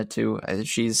Andress is in it too.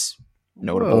 She's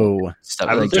notable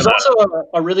stuff. There's also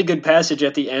a really good passage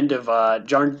at the end of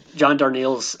John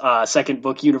Darnielle's second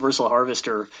book, Universal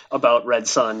Harvester, about Red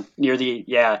Sun near the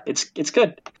it's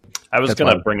good. I was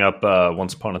going to bring up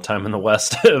Once Upon a Time in the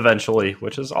West eventually,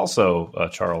 which is also a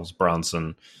Charles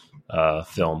Bronson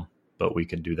film, but we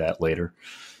can do that later.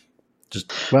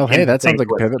 Hey, that sounds like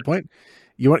a pivot point.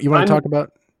 You want to talk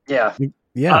about? Yeah.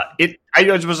 I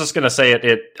was just going to say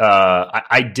it.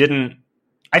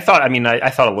 I thought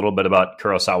a little bit about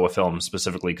Kurosawa films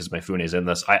specifically because Mifune's in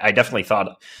this. I definitely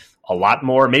thought a lot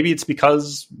more. Maybe it's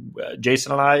because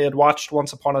Jason and I had watched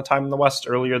Once Upon a Time in the West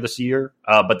earlier this year.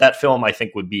 But that film, I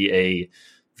think, would be a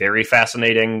very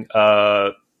fascinating,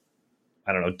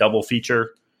 double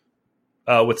feature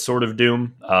with Sword of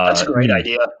Doom. That's a great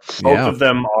idea. Both of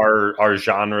them are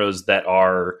genres that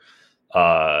are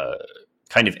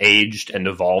kind of aged and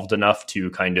evolved enough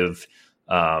to kind of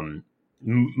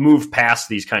move past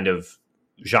these kind of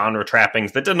genre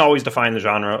trappings that didn't always define the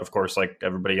genre. Of course, like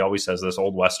everybody always says this,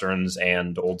 old Westerns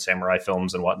and old samurai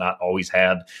films and whatnot always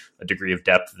had a degree of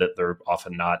depth that they're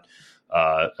often not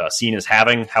seen as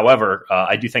having. However,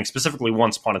 I do think specifically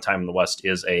Once Upon a Time in the West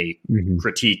is a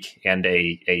critique and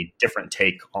a different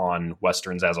take on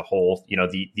Westerns as a whole. You know,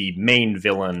 the main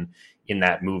villain in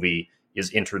that movie is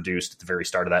introduced at the very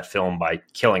start of that film by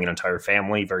killing an entire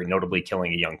family, very notably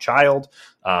killing a young child.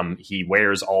 He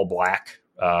wears all black.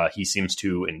 He seems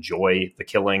to enjoy the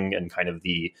killing and kind of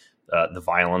the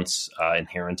violence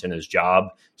inherent in his job.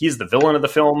 He's the villain of the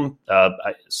film.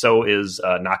 So is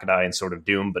Nakadai in Sword of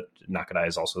Doom, but Nakadai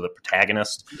is also the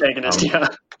protagonist. Yeah.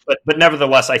 But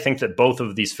nevertheless, I think that both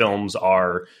of these films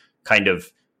are kind of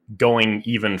going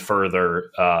even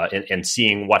further and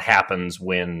seeing what happens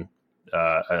when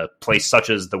a place such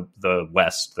as the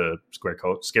West, the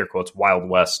scare quotes Wild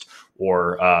West,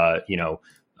 or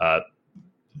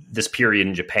this period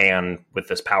in Japan with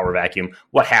this power vacuum,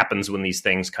 what happens when these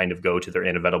things kind of go to their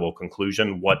inevitable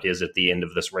conclusion? What is at the end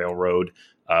of this railroad?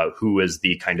 Who is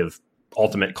the kind of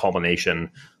ultimate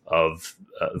culmination of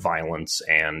violence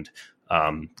and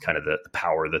kind of the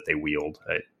power that they wield?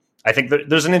 I think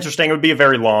there's an interesting. It would be a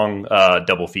very long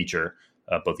double feature.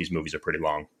 Both these movies are pretty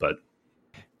long, but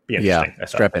be interesting. Yeah,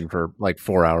 strap in for like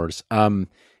 4 hours.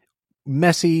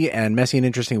 Messy in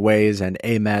interesting ways, and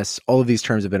a mess. All of these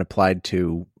terms have been applied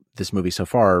to this movie so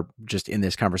far, just in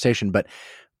this conversation. But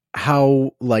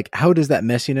how does that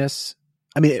messiness?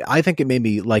 I mean, I think it made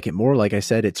me like it more. Like I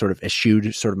said, it sort of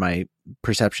eschewed sort of my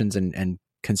perceptions and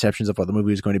conceptions of what the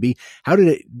movie was going to be. How did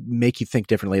it make you think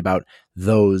differently about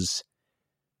those,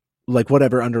 like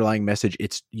whatever underlying message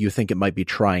you think it might be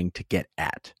trying to get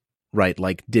at, right?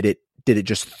 Like, did it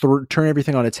just turn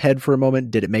everything on its head for a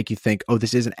moment? Did it make you think, oh,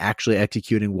 this isn't actually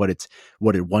executing what it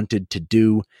wanted to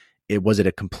do? Was it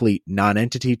a complete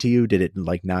non-entity to you? Did it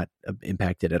like not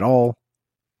impact it at all?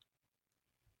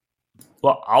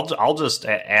 Well, I'll just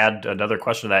add another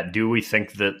question to that. Do we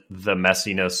think that the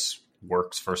messiness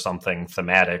works for something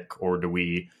thematic, or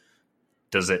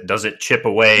does it chip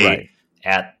away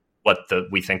at what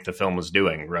we think the film was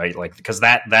doing, right? Like, because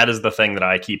that is the thing that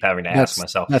I keep having to ask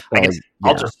myself. I guess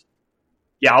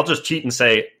I'll just cheat and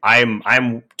say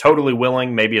I'm totally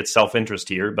willing. Maybe it's self-interest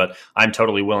here, but I'm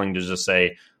totally willing to just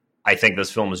say I think this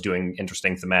film is doing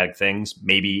interesting thematic things.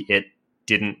 Maybe it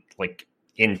didn't like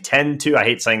intend to. I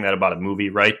hate saying that about a movie,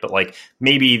 right? But like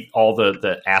maybe all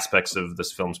the aspects of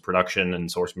this film's production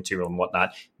and source material and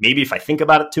whatnot, maybe if I think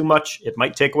about it too much, it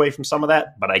might take away from some of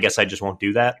that, but I guess I just won't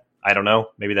do that. I don't know.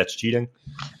 Maybe that's cheating.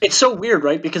 It's so weird,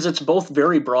 right? Because it's both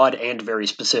very broad and very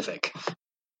specific.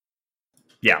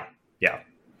 Yeah.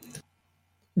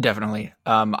 Definitely.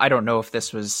 I don't know if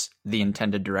this was the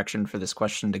intended direction for this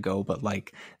question to go, but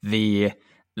like the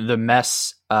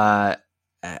mess,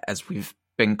 as we've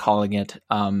been calling it,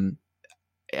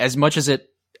 as much as it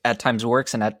at times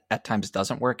works and at times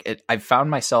doesn't work, I've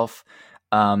found myself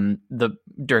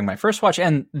during my first watch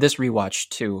and this rewatch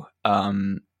too,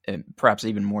 perhaps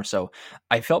even more so,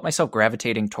 I felt myself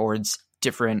gravitating towards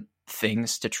different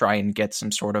things to try and get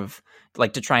some sort of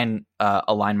like to try and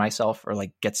align myself or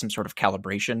like get some sort of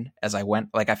calibration as I went.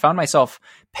 Like I found myself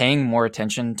paying more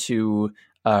attention to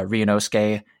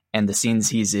Ryunosuke and the scenes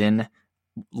he's in,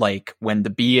 like when the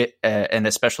B and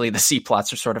especially the C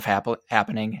plots are sort of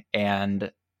happening,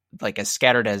 and like as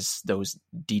scattered as those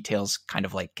details kind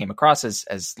of like came across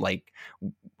as like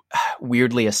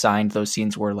weirdly assigned, those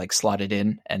scenes were like slotted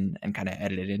in and kind of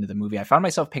edited into the movie. I found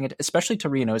myself paying it, especially to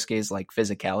Ryunosuke's like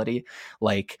physicality,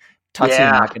 like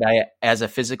Tatsuya Nakadai as a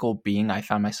physical being. I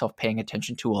found myself paying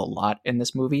attention to a lot in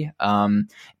this movie.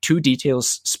 Two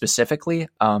details specifically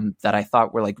that I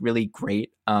thought were like really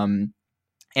great. And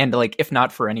like, if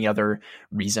not for any other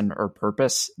reason or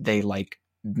purpose, they like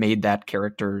made that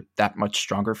character that much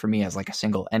stronger for me as like a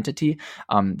single entity.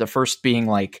 The first being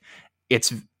like,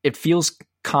 it feels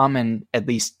common, at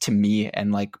least to me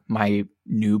and like my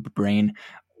noob brain,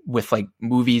 with like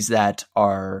movies that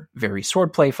are very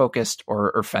swordplay focused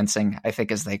or fencing, I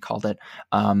think as they called it,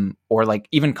 or like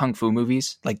even kung fu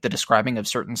movies, like the describing of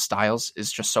certain styles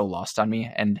is just so lost on me.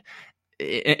 And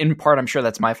in part, I'm sure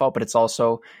that's my fault, but it's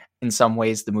also in some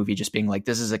ways the movie just being like,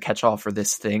 this is a catch-all for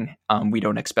this thing. We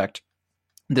don't expect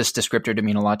this descriptor to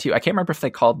mean a lot to you. I can't remember if they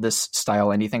called this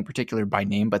style anything particular by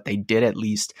name, but they did at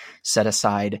least set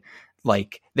aside,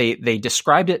 like they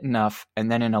described it enough,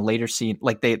 and then in a later scene,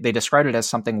 like they described it as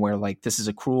something where like this is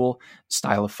a cruel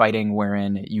style of fighting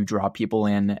wherein you draw people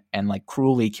in and like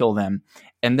cruelly kill them,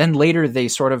 and then later they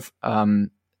sort of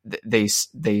Ryunosuke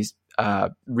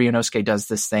does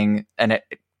this thing, and it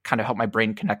kind of helped my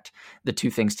brain connect the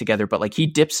two things together. But like he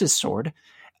dips his sword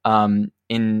in.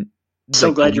 So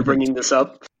like, glad you're bringing this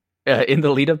up. In the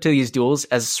lead up to these duels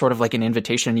as sort of like an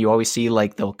invitation. You always see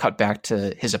like they'll cut back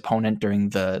to his opponent during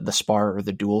the spar or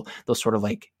the duel. They'll sort of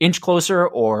like inch closer,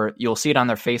 or you'll see it on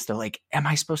their face. They're like, am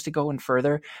I supposed to go in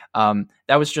further?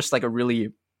 That was just like a really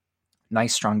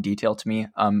nice, strong detail to me.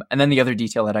 And then the other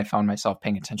detail that I found myself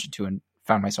paying attention to and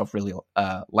found myself really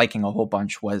liking a whole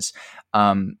bunch was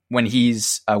when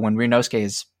Ryunosuke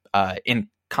is in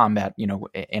combat, you know,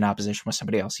 in opposition with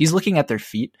somebody else, he's looking at their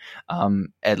feet.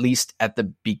 At least at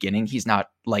the beginning, he's not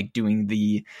like doing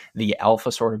the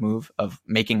alpha sort of move of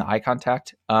making eye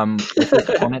contact with his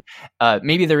opponent.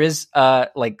 Maybe there is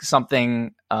like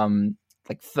something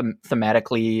like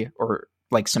thematically or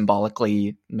like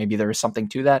symbolically, maybe there is something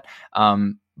to that.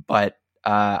 But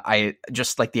I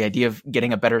just like the idea of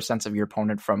getting a better sense of your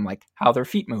opponent from like how their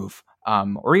feet move.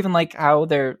 Or even like how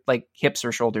their like hips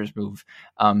or shoulders move,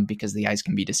 because the eyes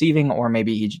can be deceiving, or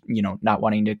maybe, you know, not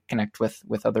wanting to connect with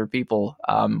other people,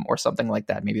 or something like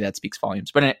that. Maybe that speaks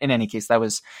volumes. But in any case, that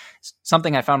was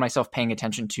something I found myself paying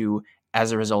attention to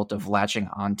as a result of latching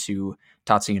onto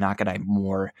Tatsuya Nakadai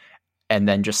more. And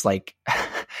then just like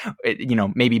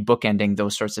maybe bookending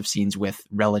those sorts of scenes with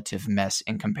relative mess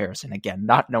in comparison. Again,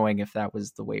 not knowing if that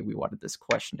was the way we wanted this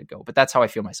question to go, but that's how I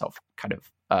feel myself kind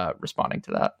of responding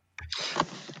to that.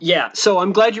 Yeah, so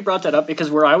I'm glad you brought that up, because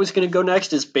where I was going to go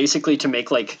next is basically to make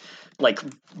like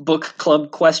book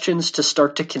club questions to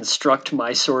start to construct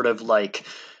my sort of like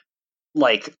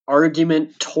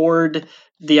argument toward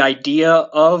the idea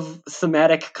of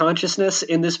thematic consciousness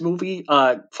in this movie,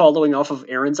 following off of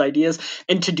Aaron's ideas.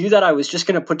 And to do that, I was just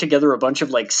going to put together a bunch of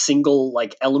like single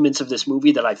like elements of this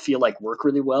movie that I feel like work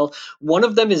really well. One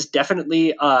of them is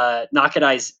definitely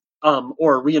Nakadai's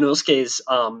or Ryunosuke's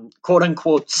quote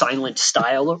unquote silent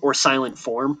style or silent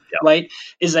form, right?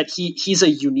 Is that he's a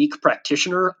unique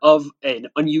practitioner of an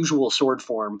unusual sword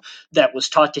form that was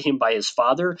taught to him by his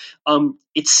father.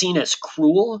 It's seen as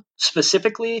cruel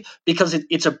specifically because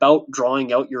it's about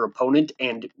drawing out your opponent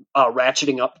and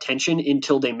ratcheting up tension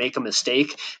until they make a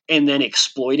mistake, and then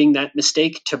exploiting that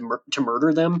mistake to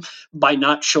murder them by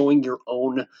not showing your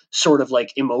own sort of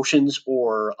like emotions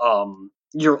or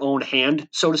your own hand,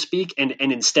 so to speak, and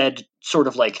instead sort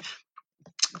of like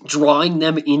drawing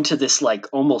them into this like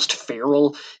almost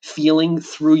feral feeling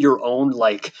through your own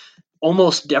like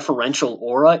almost deferential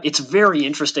aura. It's very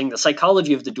interesting. The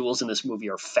psychology of the duels in this movie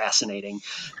are fascinating.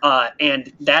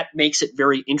 And that makes it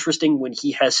very interesting when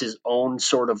he has his own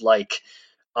sort of like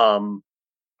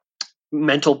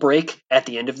mental break at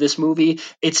the end of this movie.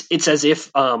 It's as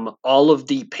if all of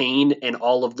the pain and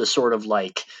all of the sort of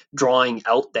like drawing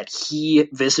out that he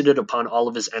visited upon all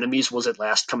of his enemies was at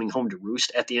last coming home to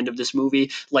roost at the end of this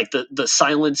movie. Like the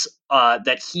silence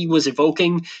that he was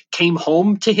evoking came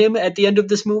home to him at the end of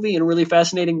this movie in a really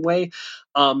fascinating way.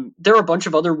 There are a bunch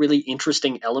of other really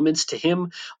interesting elements to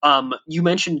him. You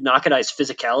mentioned Nakadai's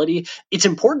physicality. It's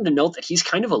important to note that he's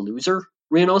kind of a loser,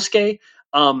 Ryunosuke.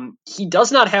 He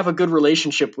does not have a good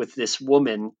relationship with this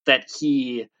woman that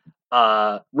he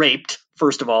raped,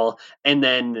 first of all, and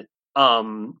then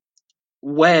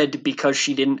wed because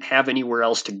she didn't have anywhere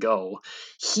else to go.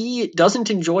 He doesn't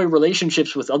enjoy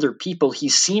relationships with other people.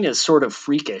 He's seen as sort of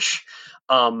freakish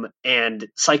and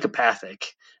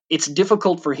psychopathic. It's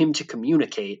difficult for him to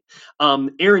communicate.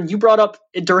 Aaron, you brought up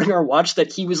during our watch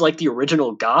that he was like the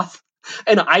original goth.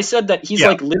 And I said that he's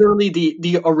like literally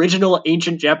the original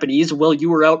ancient Japanese. While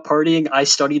you were out partying, I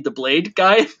studied the blade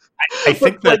guy. I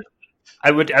think that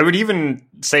I would even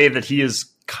say that he is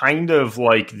kind of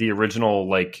like the original,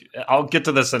 like, I'll get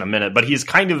to this in a minute, but he's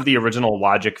kind of the original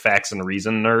logic, facts, and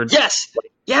reason nerd. Yes.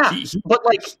 Yeah. But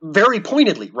like very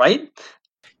pointedly, right?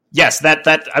 Yes, that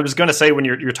I was going to say, when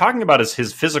you're talking about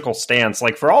his physical stance,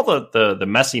 like for all the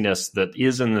messiness that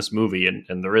is in this movie,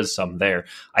 and there is some there,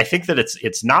 I think that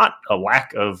it's not a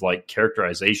lack of like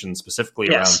characterization specifically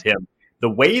around him. The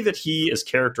way that he is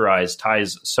characterized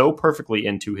ties so perfectly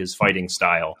into his fighting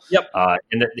style.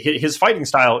 And that his fighting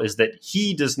style is that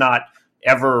he does not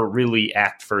ever really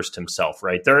act first himself,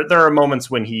 right? There are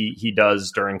moments when he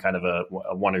does during kind of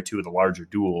a one or two of the larger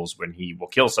duels when he will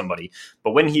kill somebody,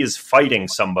 but when he is fighting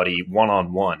somebody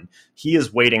one-on-one, he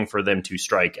is waiting for them to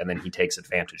strike, and then he takes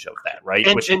advantage of that, right?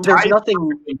 And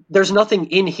there's nothing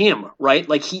in him, right?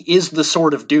 Like he is the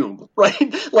Sword of Doom,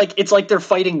 right? Like it's like they're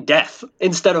fighting death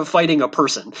instead of fighting a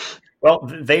person. Well,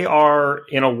 they are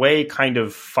in a way kind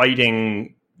of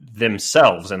fighting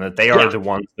themselves, and that they are the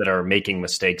ones that are making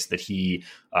mistakes that he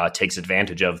takes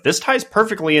advantage of. This ties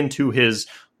perfectly into his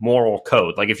moral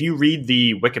code. Like if you read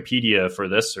the Wikipedia for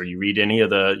this, or you read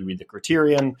the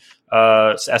Criterion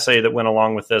essay that went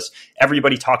along with this,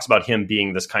 everybody talks about him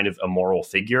being this kind of immoral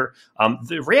figure.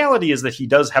 The reality is that he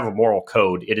does have a moral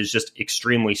code. It is just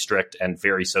extremely strict and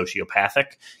very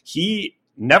sociopathic. He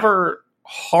never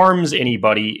harms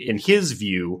anybody, in his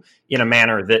view, in a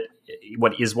manner that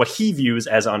what he views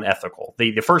as unethical.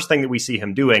 The first thing that we see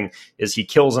him doing is he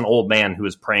kills an old man who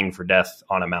is praying for death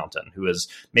on a mountain, who is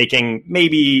making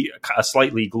maybe a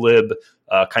slightly glib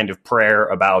kind of prayer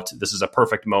about, this is a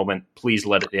perfect moment, please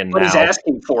let it in now. But he's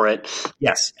asking for it.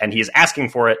 Yes, and he is asking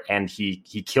for it, and he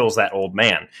kills that old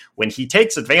man. When he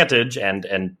takes advantage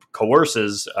and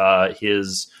coerces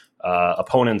his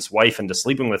opponent's wife into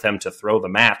sleeping with him to throw the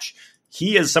match,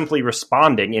 he is simply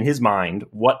responding in his mind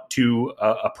to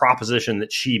a proposition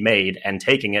that she made and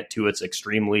taking it to its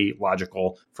extremely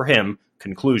logical, for him,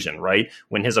 conclusion, right?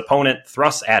 When his opponent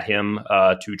thrusts at him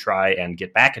to try and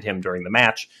get back at him during the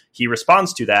match, he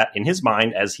responds to that in his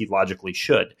mind as he logically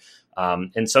should.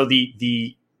 And so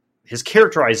his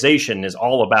characterization is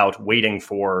all about waiting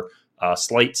for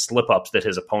slight slip-ups that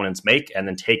his opponents make and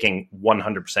then taking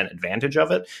 100% advantage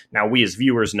of it. Now, we as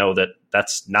viewers know that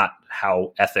that's not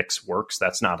how ethics works.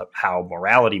 That's not how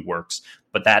morality works.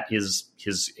 But that is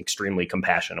his extremely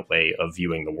compassionate way of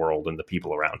viewing the world and the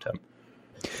people around him.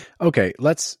 Okay,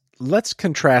 let's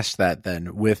contrast that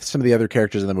then with some of the other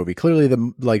characters in the movie. Clearly,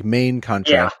 the main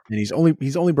contrast, and he's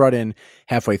only brought in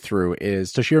halfway through,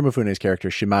 is Toshiro Mifune's character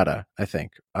Shimada, I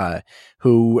think,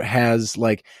 who has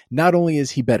not only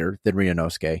is he better than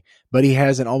Ryunosuke, but he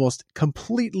has an almost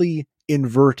completely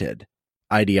inverted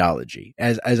ideology,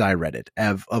 as I read it,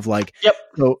 of Yep.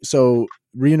 So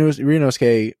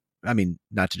Ryunosuke. I mean,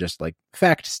 not to just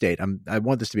fact state, I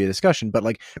want this to be a discussion, but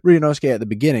Ryunosuke at the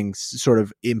beginning sort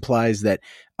of implies that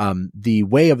the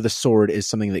way of the sword is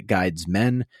something that guides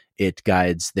men. It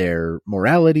guides their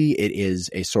morality. It is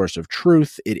a source of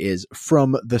truth. It is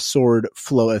from the sword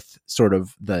floweth sort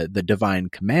of the divine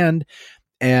command.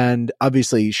 And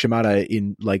obviously Shimada,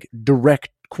 in direct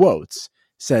quotes,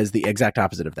 says the exact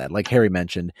opposite of that. Like Harry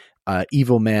mentioned,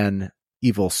 evil man,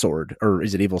 evil sword, or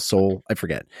is it evil soul? I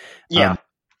forget. Yeah.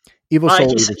 Evil soul.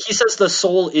 He says the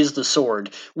soul is the sword,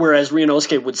 whereas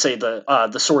Ryunosuke would say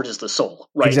the sword is the soul,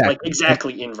 right? Exactly.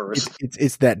 Exactly inverse.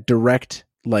 It's that direct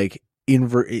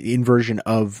inversion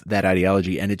of that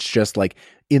ideology, and it's just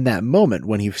in that moment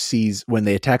when when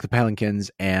they attack the Palanquins,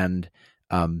 and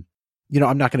I'm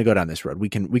not going to go down this road. We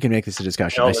can make this a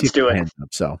discussion. No, I see let's do it. Hands up,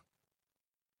 so.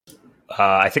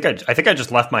 I think I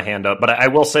just left my hand up, but I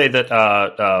will say that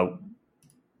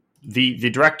the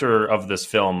director of this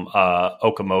film,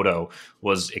 Okamoto,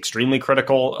 was extremely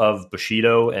critical of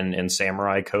Bushido and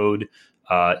samurai code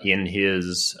in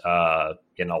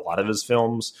a lot of his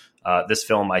films. This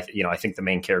film, I think the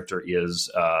main character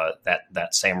is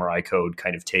that samurai code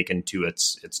kind of taken to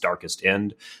its darkest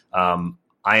end.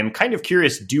 I am kind of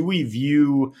curious, do we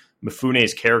view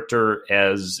Mifune's character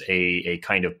as a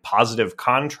kind of positive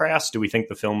contrast? Do we think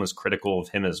the film is critical of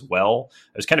him as well?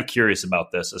 I was kind of curious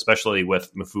about this, especially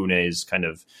with Mifune's kind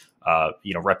of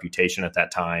reputation at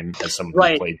that time as someone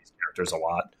who played these characters a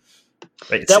lot.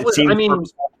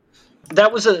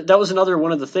 That was another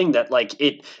one of the thing that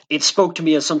it spoke to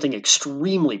me as something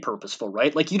extremely purposeful,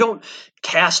 right? You don't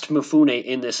cast Mifune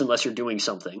in this unless you're doing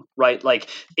something, right?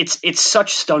 It's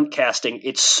such stunt casting.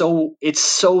 It's so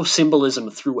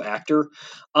symbolism through actor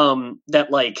that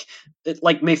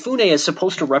Mifune is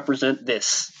supposed to represent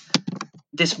this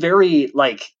very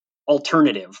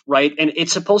alternative, right? And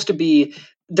it's supposed to be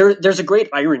there's a great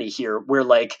irony here where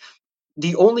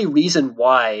the only reason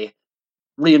why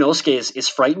Ryunosuke is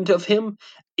frightened of him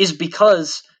is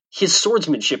because his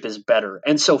swordsmanship is better.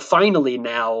 And so finally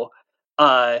now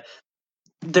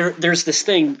there's this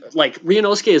thing,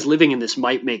 Ryunosuke is living in this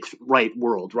might make right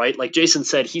world, right? Like Jason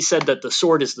said, he said that the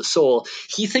sword is the soul.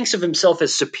 He thinks of himself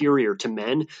as superior to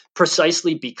men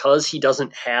precisely because he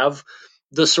doesn't have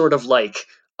the sort of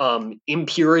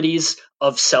impurities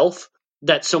of self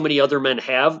that so many other men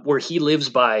have, where he lives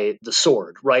by the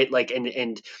sword, right?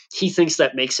 And he thinks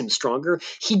that makes him stronger.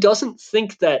 He doesn't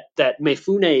think that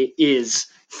Mifune is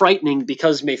frightening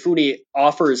because Mifune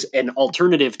offers an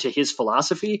alternative to his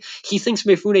philosophy. He thinks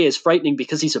Mifune is frightening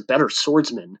because he's a better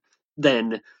swordsman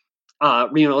than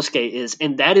Ryunosuke is,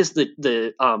 and that is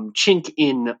the chink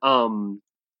in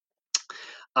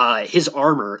his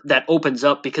armor that opens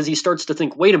up because he starts to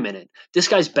think, wait a minute, this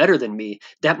guy's better than me.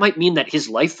 That might mean that his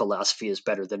life philosophy is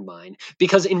better than mine.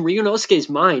 Because in Ryunosuke's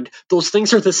mind, those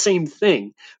things are the same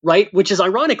thing, right? Which is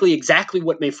ironically exactly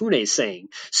what Mifune is saying.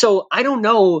 So I don't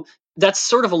know. That's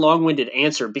sort of a long-winded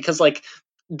answer because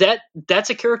that's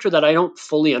a character that I don't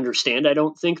fully understand, I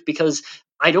don't think, because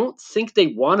I don't think they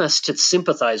want us to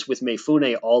sympathize with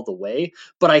Mifune all the way,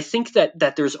 but I think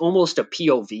that there's almost a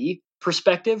POV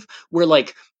perspective where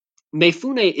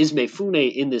Mifune is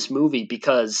Mifune in this movie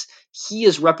because he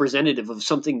is representative of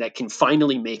something that can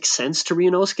finally make sense to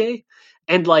Ryunosuke.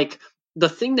 And the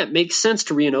thing that makes sense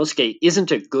to Ryunosuke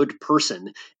isn't a good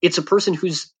person. It's a person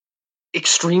who's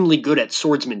extremely good at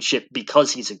swordsmanship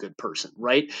because he's a good person,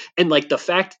 right? And the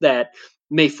fact that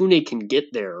Mifune can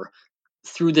get there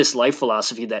through this life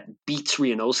philosophy that beats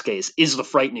Ryunosuke's is the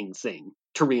frightening thing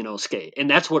to Ryunosuke. And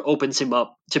that's what opens him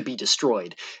up to be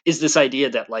destroyed, is this idea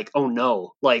that oh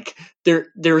no,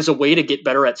 there's a way to get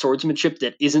better at swordsmanship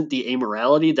that isn't the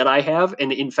amorality that I have.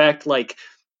 And in fact,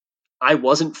 I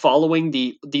wasn't following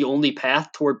the only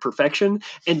path toward perfection.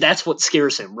 And that's what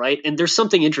scares him, right? And there's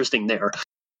something interesting there.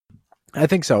 I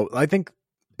think so. I think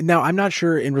Now, I'm not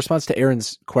sure, in response to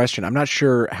Aaron's question, I'm not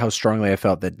sure how strongly I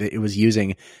felt that it was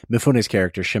using Mifune's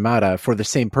character, Shimada, for the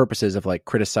same purposes of like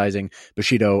criticizing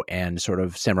Bushido and sort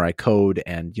of samurai code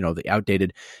and, you know, the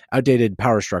outdated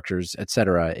power structures,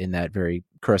 etc., in that very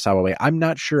Kurosawa way. I'm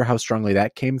not sure how strongly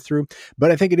that came through, but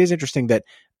I think it is interesting that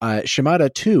Shimada,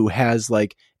 too, has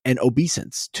like an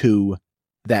obeisance to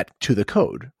the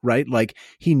code, right? Like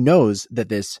he knows that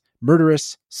this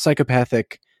murderous,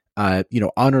 psychopathic,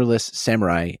 honorless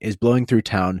samurai is blowing through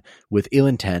town with ill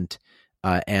intent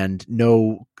and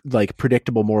no like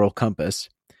predictable moral compass.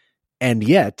 And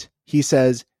yet he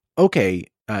says, okay,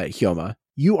 Hyoma,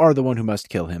 you are the one who must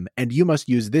kill him. And you must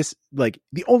use this, like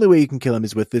the only way you can kill him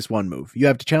is with this one move. You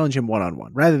have to challenge him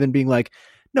one-on-one rather than being like,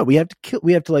 no, we have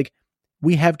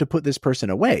to put this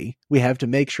person away. We have to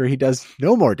make sure he does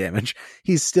no more damage.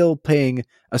 He's still paying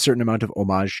a certain amount of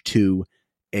homage to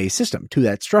a system, to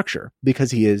that structure,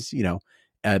 because he is,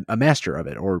 a master of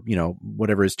it, or,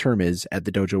 whatever his term is at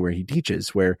the dojo where he teaches,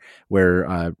 where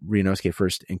Ryunosuke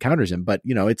first encounters him. But,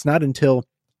 it's not until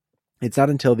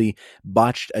the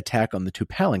botched attack on the two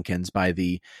palanquins by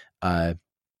the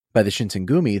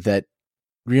Shinsengumi that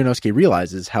Ryunosuke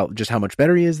realizes how much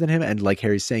better he is than him. And like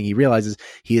Harry's saying, he realizes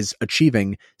he is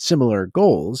achieving similar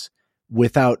goals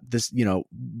without this,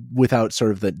 without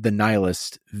sort of the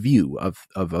nihilist view of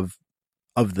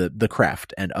the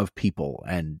craft and of people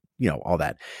and, all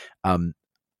that.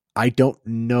 I don't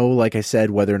know, like I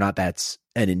said, whether or not that's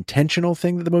an intentional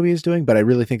thing that the movie is doing, but I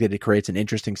really think that it creates an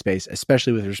interesting space,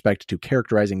 especially with respect to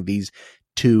characterizing these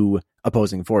two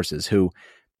opposing forces, who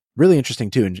really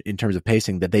interesting too, in terms of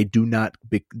pacing, that they do not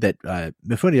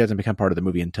Mifune doesn't become part of the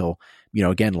movie until,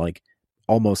 again, like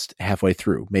almost halfway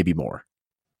through, maybe more.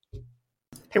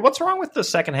 Hey, what's wrong with the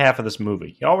second half of this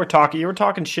movie? You were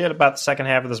talking shit about the second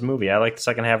half of this movie. I like the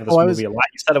second half of this movie a lot.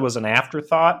 You said it was an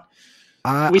afterthought.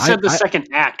 We said the second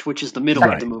act, which is the middle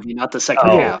of the movie, not the second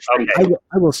half. Okay.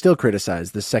 I will still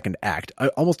criticize the second act.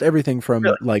 Almost everything from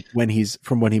like when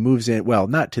he moves in. Well,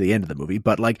 not to the end of the movie,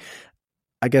 but like,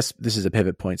 I guess this is a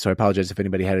pivot point. So I apologize if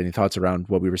anybody had any thoughts around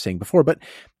what we were saying before, but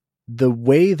the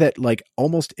way that like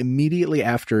almost immediately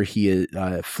after he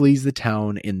flees the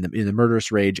town in the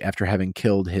murderous rage after having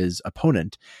killed his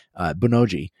opponent,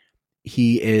 Bunoji,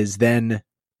 he is then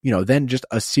just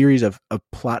a series of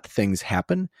plot things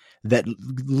happen that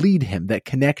lead him, that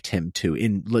connect him to,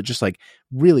 in just like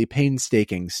really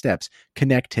painstaking steps,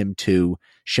 connect him to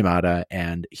Shimada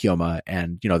and Hyoma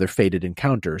and, their fated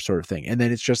encounter sort of thing. And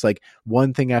then it's just like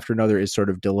one thing after another is sort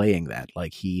of delaying that.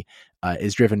 Like he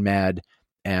is driven mad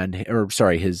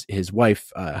his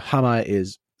wife, Hama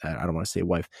is, I don't want to say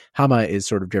wife, Hama is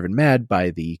sort of driven mad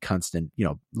by the constant,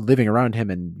 living around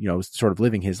him and, sort of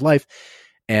living his life.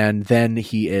 And then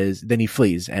he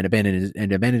flees and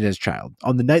abandons his child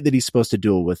on the night that he's supposed to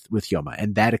duel with Hyoma.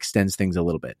 And that extends things a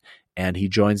little bit. And he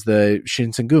joins the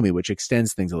Shinsengumi, which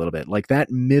extends things a little bit. Like that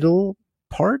middle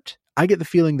part, I get the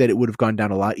feeling that it would have gone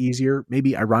down a lot easier,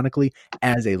 maybe ironically,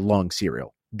 as a long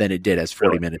serial than it did as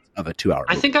 40 minutes of a 2-hour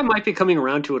movie. I think I might be coming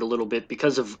around to it a little bit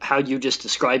because of how you just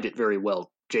described it very well,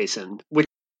 Jason, which,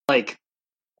 like,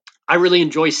 I really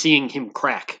enjoy seeing him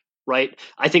crack, right?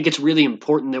 I think it's really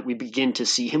important that we begin to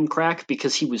see him crack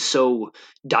because he was so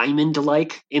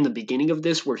diamond-like in the beginning of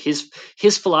this, where his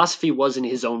philosophy was in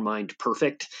his own mind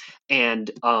perfect,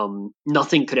 and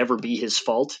nothing could ever be his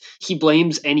fault. He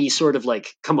blames any sort of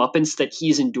like comeuppance that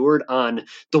he's endured on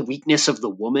the weakness of the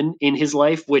woman in his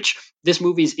life, which this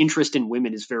movie's interest in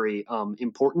women is very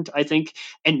important, I think,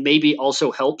 and maybe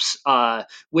also helps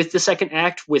with the second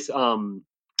act with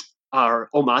our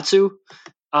Omatsu.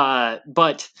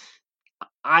 But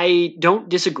I don't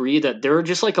disagree that there are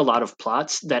just like a lot of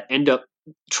plots that end up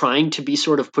trying to be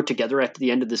sort of put together at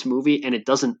the end of this movie, and it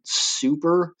doesn't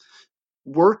super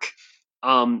work,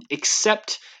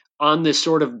 except on this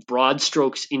sort of broad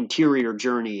strokes interior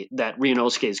journey that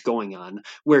Ryunosuke is going on,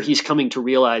 where he's coming to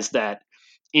realize that,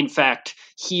 in fact,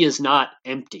 he is not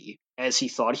empty as he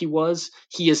thought he was.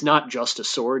 He is not just a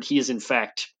sword. He is, in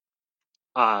fact,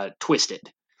 twisted.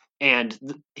 And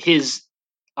his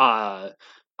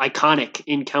iconic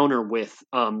encounter with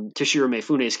Toshiro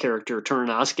Mifune's character,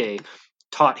 Toranosuke,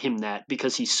 taught him that,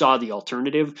 because he saw the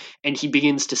alternative and he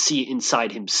begins to see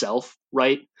inside himself,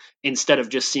 right? Instead of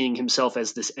just seeing himself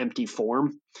as this empty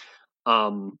form.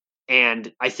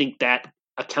 And I think that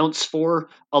accounts for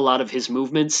a lot of his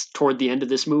movements toward the end of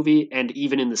this movie and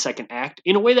even in the second act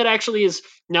in a way that actually is,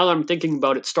 now that I'm thinking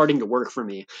about it, starting to work for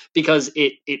me, because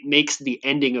it makes the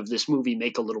ending of this movie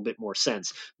make a little bit more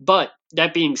sense. But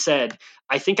that being said,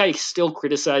 I think I still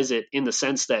criticize it in the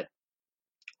sense that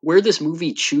where this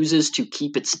movie chooses to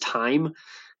keep its time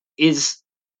is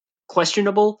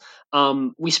questionable.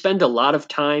 We spend a lot of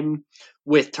time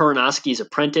with Tarnowski's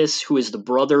apprentice, who is the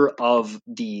brother of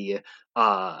Ryunosuke's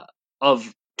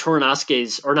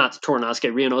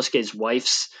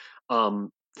wife's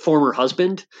former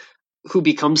husband, who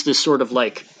becomes this sort of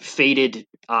like fated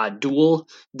duel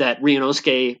that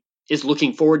Ryunosuke is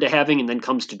looking forward to having and then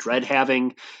comes to dread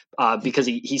having, because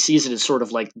he sees it as sort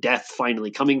of like death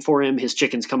finally coming for him, his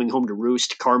chickens coming home to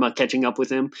roost, karma catching up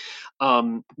with him.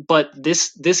 But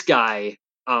this guy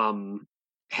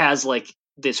has like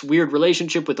this weird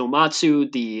relationship with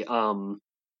Omatsu, the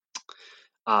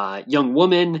young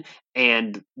woman,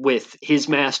 and with his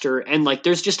master, and like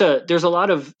there's a lot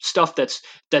of stuff that's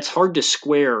hard to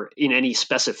square in any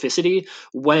specificity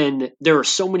when there are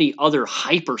so many other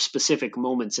hyper specific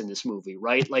moments in this movie,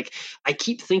 right? Like I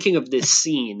keep thinking of this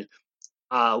scene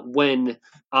when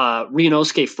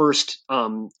Ryunosuke first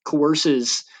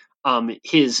coerces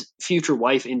his future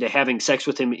wife into having sex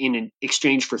with him in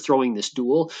exchange for throwing this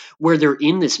duel, where they're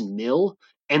in this mill.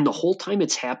 And the whole time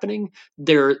it's happening,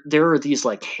 there are these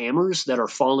like hammers that are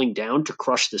falling down to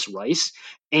crush this rice.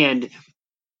 And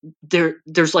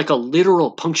there's like a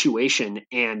literal punctuation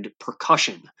and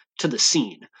percussion to the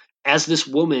scene. As this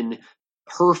woman,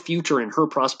 her future and her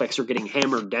prospects are getting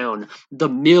hammered down, the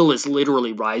mill is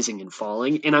literally rising and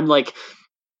falling. And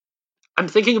I'm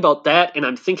thinking about that, and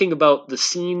I'm thinking about the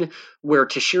scene where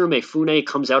Toshiro Mifune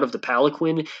comes out of the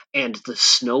palanquin and the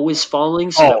snow is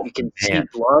falling so that we can see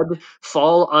blood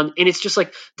fall on. And it's just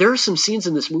like, there are some scenes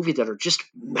in this movie that are just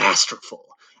masterful.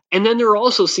 And then there are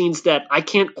also scenes that I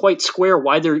can't quite square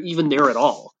why they're even there at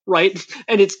all, right?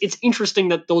 And it's interesting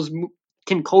that those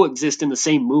can coexist in the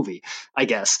same movie, I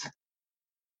guess.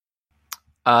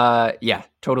 Yeah,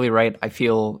 totally right.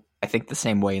 I think the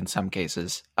same way in some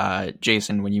cases.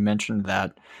 Jason, when you mentioned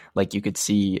that, like, you could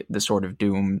see the Sword of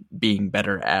Doom being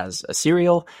better as a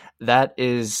serial, that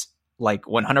is like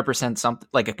 100% something,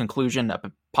 like a conclusion, a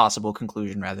possible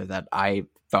conclusion rather, that I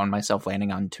found myself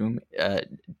landing on Tomb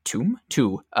 2.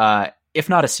 If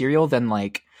not a serial, then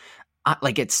like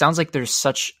it sounds like there's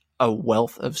such a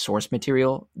wealth of source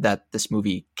material that this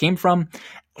movie came from.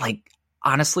 Like,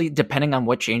 honestly, depending on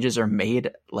what changes are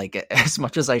made, like as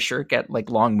much as I shirk at like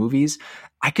long movies,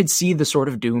 I could see the Sword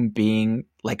of Doom being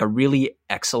like a really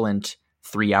excellent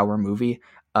 3-hour movie,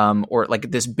 or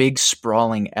like this big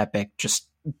sprawling epic, just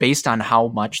based on how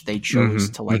much they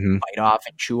chose to like bite off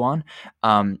and chew on.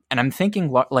 And I'm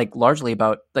thinking like largely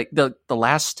about like the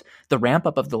ramp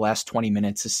up of the last 20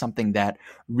 minutes is something that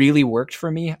really worked for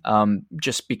me.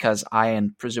 Just because I,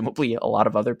 and presumably a lot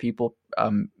of other people,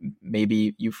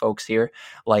 maybe you folks here,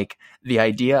 like the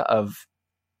idea of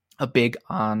a big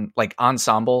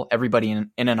ensemble, everybody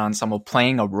in an ensemble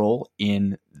playing a role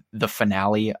in the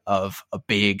finale of a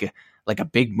big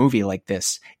movie like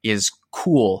this is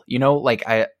cool. You know, like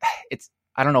I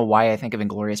don't know why I think of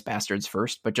Inglourious Bastards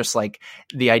first, but just like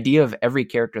the idea of every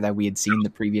character that we had seen the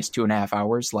previous 2.5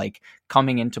 hours, like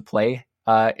coming into play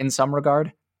in some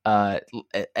regard,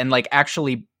 and like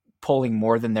actually pulling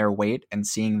more than their weight and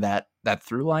seeing that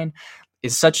through line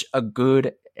is such a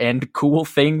good and cool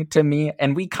thing to me.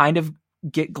 And we kind of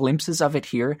get glimpses of it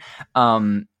here.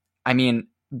 I mean,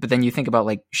 but then you think about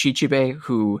like Shichibe,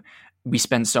 who we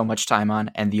spend so much time on,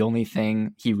 and the only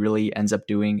thing he really ends up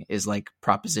doing is like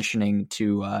propositioning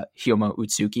to Hyoma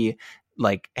Utsuki,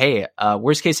 like, hey,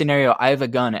 worst case scenario, I have a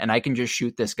gun and I can just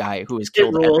shoot this guy who has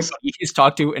killed everybody he's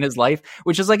talked to in his life,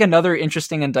 which is like another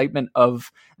interesting indictment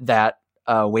of that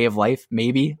way of life,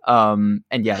 maybe. And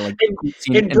yeah, like,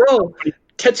 bro,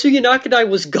 Tetsuya Nakadai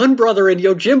was Gun Brother in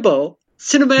Yojimbo.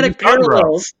 Cinematic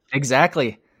parallels.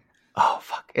 Exactly. Oh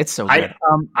fuck, it's so good.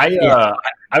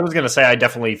 I was going to say I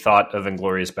definitely thought of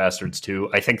Inglourious Bastards too.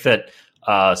 I think that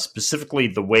specifically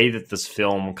the way that this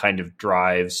film kind of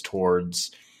drives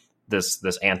towards this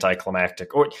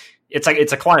anticlimactic, or it's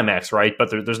a climax, right?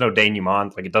 But there's no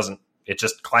denouement. Like it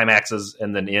just climaxes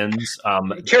and then ends.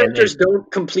 Characters don't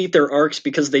complete their arcs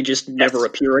because they just never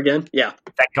appear again. Yeah,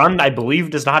 that gun, I believe,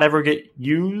 does not ever get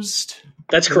used.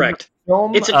 That's correct.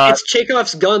 It's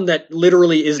Chekhov's gun that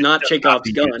literally is not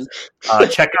Chekhov's gun.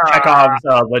 Chekhov's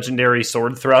legendary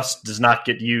sword thrust does not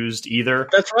get used either.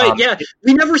 That's right, yeah.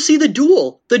 We never see the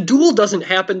duel. The duel doesn't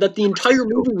happen that the entire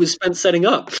movie was spent setting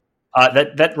up.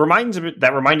 That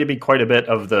reminded me quite a bit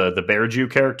of the Bear Jew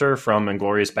character from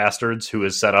Inglourious Bastards, who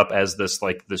is set up as this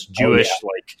Jewish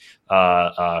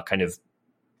kind of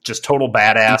just total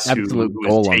badass who is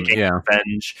taking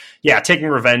revenge. Yeah, taking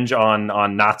revenge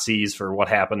on Nazis for what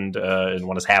happened and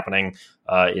what is happening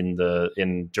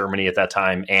in Germany at that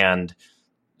time, and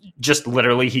just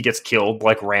literally he gets killed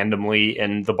like randomly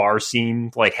in the bar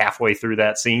scene, like halfway through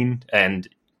that scene, and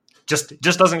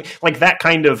just doesn't like that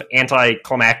kind of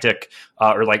anticlimactic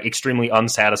or like extremely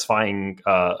unsatisfying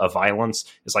violence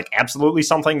is like absolutely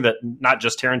something that not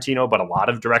just Tarantino but a lot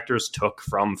of directors took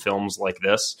from films like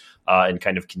this and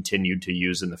kind of continued to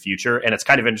use in the future. And it's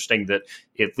kind of interesting that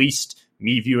at least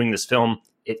me viewing this film,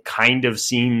 it kind of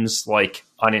seems like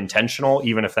unintentional,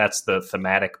 even if that's the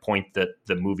thematic point that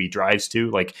the movie drives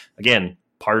to. Like, again,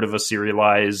 part of a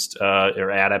serialized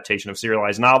or adaptation of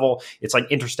serialized novel. It's like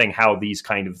interesting how these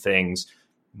kind of things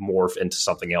morph into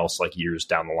something else like years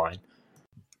down the line.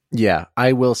 Yeah,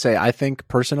 I will say, I think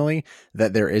personally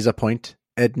that there is a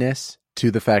pointedness to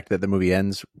the fact that the movie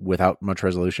ends without much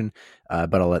resolution,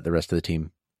 but I'll let the rest of the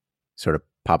team sort of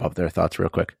pop up their thoughts real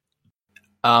quick.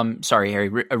 Sorry, Harry,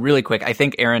 really quick. I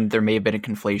think, Aaron, there may have been a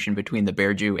conflation between the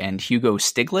Bear Jew and Hugo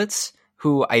Stiglitz,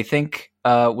 who I think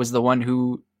was the one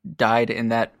who died in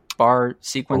that bar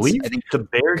sequence. I think the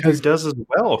Bear Jew does as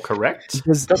well, correct?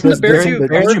 Doesn't the Bear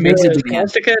Jew makes it to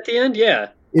Swastika at the end? Yeah.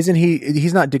 Isn't he?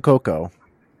 He's not Di Coco,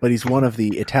 but he's one of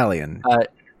the Italian.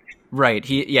 Right.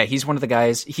 He's one of the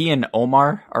guys. He and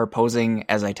Omar are posing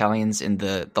as Italians in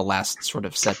the last sort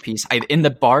of set piece. In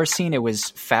the bar scene, it was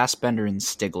Fassbender and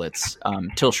Stiglitz.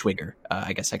 Till Schweiger,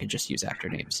 I guess I could just use actor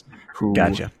names, who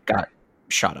got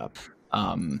shot up.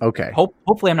 Okay.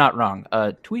 Hopefully I'm not wrong.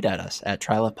 Tweet at us at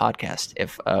Trilove Podcast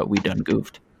if we done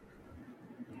goofed.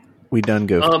 We done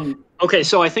goofed. Okay,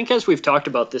 so I think as we've talked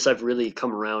about this, I've really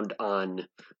come around on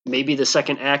maybe the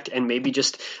second act, and maybe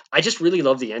I just really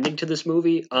love the ending to this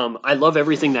movie. I love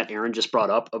everything that Aaron just brought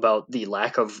up about the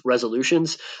lack of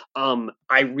resolutions.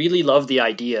 I really love the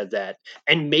idea that,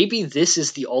 and maybe this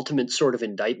is the ultimate sort of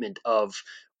indictment of,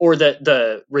 or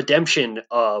the redemption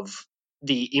of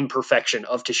the imperfection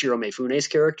of Toshiro Mifune's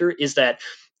character, is that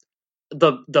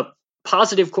the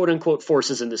positive quote unquote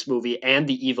forces in this movie and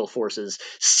the evil forces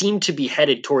seem to be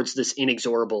headed towards this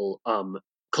inexorable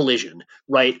collision,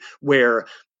 right? Where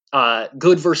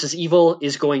good versus evil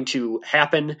is going to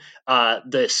happen.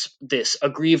 This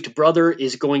aggrieved brother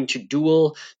is going to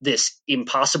duel this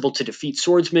impossible to defeat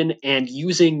swordsman, and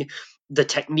using the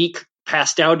technique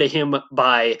passed down to him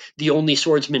by the only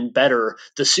swordsman better,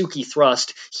 the Suki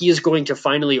thrust, he is going to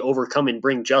finally overcome and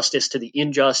bring justice to the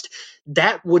unjust.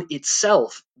 That would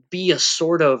itself be a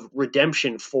sort of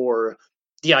redemption for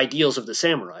the ideals of the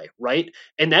samurai, right?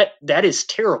 And that is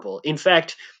terrible. In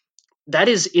fact, that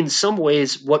is in some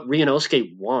ways what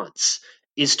Ryunosuke wants,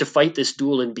 is to fight this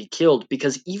duel and be killed,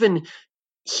 because even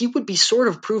he would be sort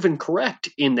of proven correct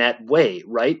in that way,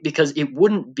 right? Because it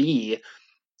wouldn't be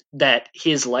that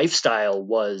his lifestyle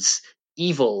was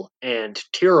evil and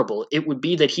terrible. It would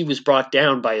be that he was brought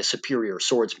down by a superior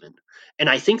swordsman. And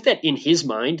I think that in his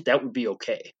mind, that would be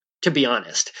okay, to be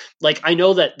honest. Like, I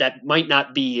know that might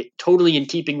not be totally in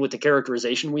keeping with the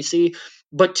characterization we see,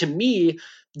 but to me,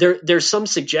 there's some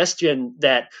suggestion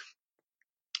that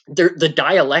the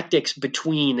dialectics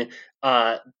between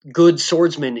good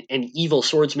swordsmen and evil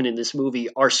swordsmen in this movie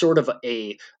are sort of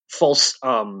a false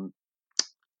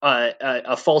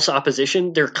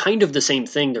opposition. They're kind of the same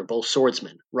thing. They're both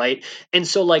swordsmen, right? And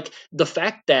so, like, the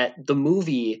fact that the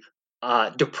movie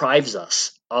deprives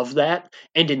us of that,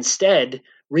 and instead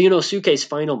Ryunosuke's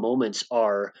final moments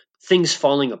are things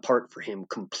falling apart for him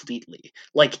completely.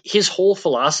 Like, his whole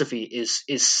philosophy is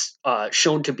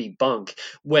shown to be bunk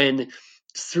when,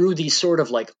 through these sort of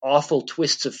like awful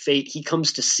twists of fate, he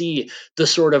comes to see the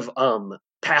sort of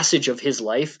passage of his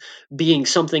life being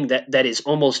something that is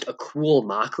almost a cruel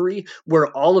mockery, where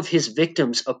all of his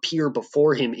victims appear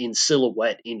before him in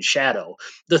silhouette, in shadow.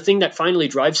 The thing that finally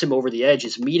drives him over the edge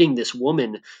is meeting this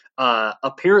woman,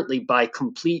 apparently by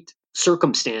complete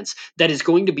circumstance, that is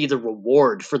going to be the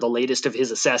reward for the latest of his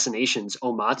assassinations,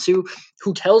 Omatsu,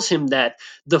 who tells him that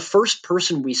the first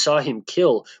person we saw him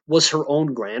kill was her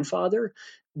own grandfather.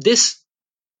 This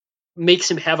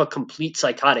makes him have a complete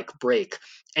psychotic break,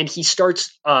 and he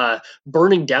starts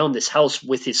burning down this house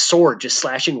with his sword, just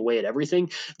slashing away at everything.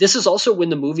 This is also when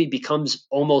the movie becomes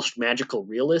almost magical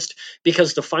realist,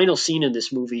 because the final scene in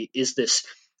this movie is this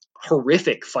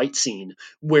horrific fight scene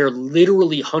where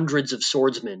literally hundreds of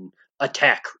swordsmen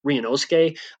attack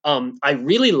Ryunosuke. I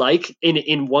really like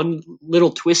in one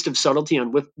little twist of subtlety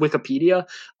on Wikipedia,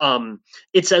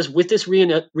 it says, with this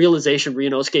realization,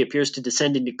 Ryunosuke appears to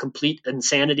descend into complete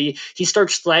insanity. He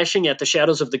starts slashing at the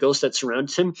shadows of the ghost that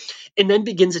surrounds him, and then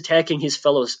begins attacking his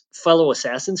fellow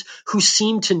assassins, who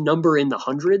seem to number in the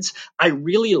hundreds. I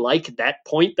really like that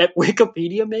point that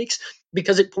Wikipedia makes,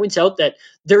 because it points out that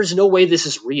there's no way this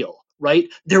is real, right?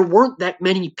 There weren't that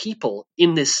many people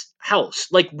in this house.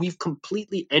 Like, we've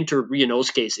completely entered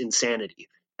Ryunosuke's insanity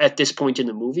at this point in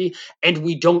the movie, and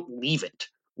we don't leave it,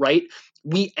 right?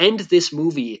 We end this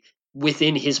movie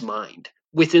within his mind,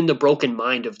 within the broken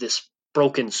mind of this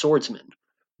broken swordsman,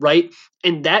 right?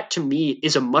 And that to me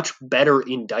is a much better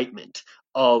indictment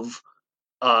of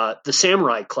the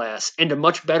samurai class and a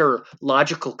much better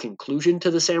logical conclusion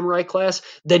to the samurai class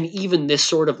than even this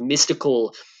sort of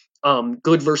mystical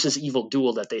good versus evil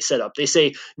duel that they set up. They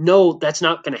say, no, that's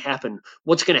not going to happen.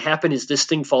 What's going to happen is this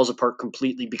thing falls apart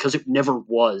completely because it never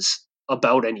was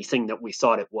about anything that we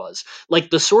thought it was. Like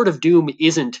the Sword of Doom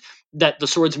isn't that the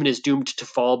swordsman is doomed to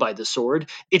fall by the sword.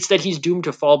 It's that he's doomed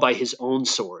to fall by his own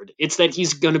sword. It's that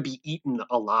he's going to be eaten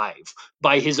alive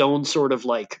by his own sort of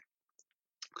like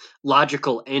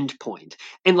logical endpoint.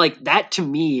 And like that to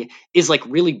me is like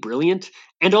really brilliant.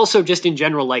 And also just in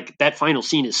general, like that final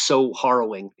scene is so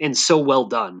harrowing and so well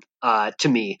done to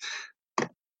me.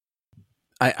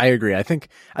 I agree. I think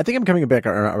I'm coming back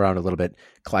around a little bit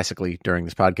classically during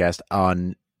this podcast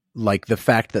on like the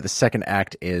fact that the second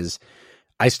act is,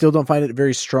 I still don't find it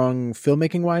very strong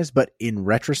filmmaking wise, but in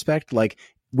retrospect, like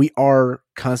we are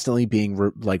constantly being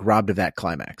robbed of that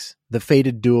climax. The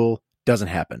fated duel doesn't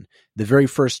happen. The very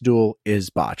first duel is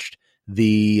botched.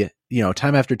 The,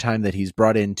 time after time that he's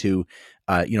brought in to,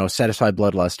 satisfy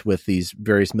bloodlust with these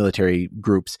various military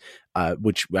groups,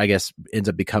 which I guess ends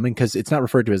up becoming, because it's not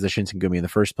referred to as the Shinsengumi in the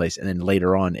first place, and then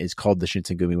later on is called the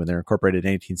Shinsengumi when they're incorporated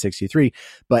in 1863.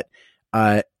 But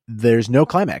there's no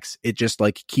climax. It just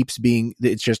it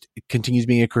continues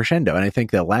being a crescendo. And I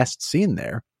think the last scene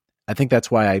there, I think that's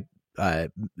why I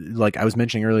was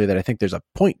mentioning earlier that I think there's a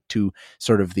point to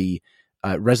sort of the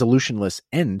resolutionless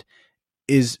end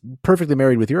is perfectly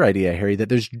married with your idea, Harry, that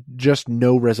there's just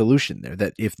no resolution there,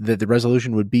 that if the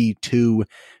resolution would be too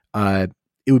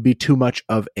much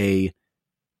of a,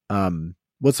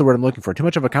 what's the word I'm looking for? Too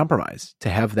much of a compromise to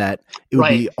have that. It would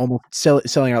be almost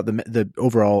selling out the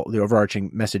overarching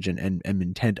message and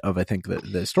intent of, I think,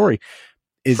 the story.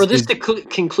 To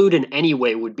conclude in any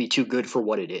way would be too good for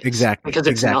what it is. Exactly. Because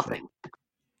it's nothing.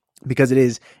 Because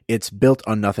it's built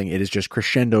on nothing. It is just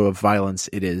crescendo of violence.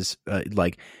 It is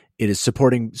it is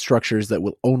supporting structures that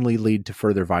will only lead to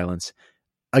further violence.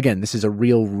 Again, this is a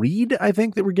real read, I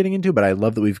think, that we're getting into, but I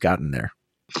love that we've gotten there.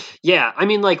 Yeah, I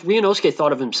mean, like, Ryunosuke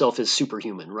thought of himself as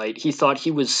superhuman, right? He thought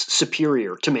he was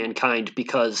superior to mankind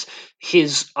because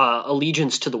his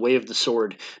allegiance to the way of the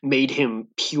sword made him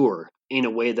pure in a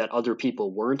way that other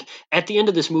people weren't. At the end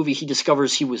of this movie, he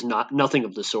discovers he was nothing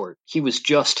of the sort. He was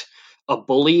just a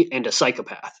bully and a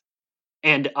psychopath.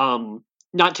 And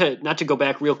not to go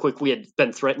back real quick, we had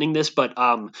been threatening this, but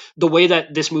the way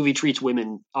that this movie treats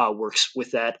women works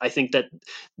with that. I think that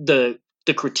the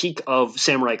critique of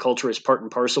samurai culture is part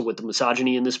and parcel with the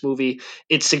misogyny in this movie.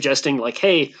 It's suggesting like,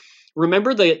 hey,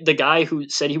 remember the guy who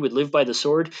said he would live by the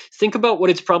sword? Think about what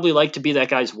it's probably like to be that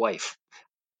guy's wife.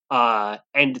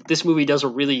 And this movie does a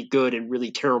really good and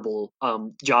really terrible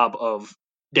job of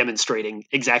demonstrating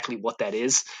exactly what that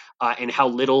is, and how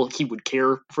little he would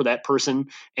care for that person,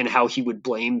 and how he would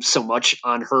blame so much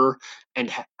on her, and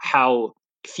how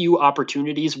few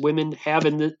opportunities women have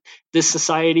in this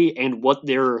society, and what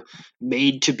they're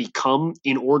made to become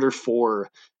in order for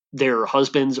their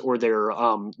husbands or their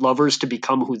lovers to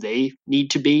become who they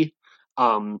need to be.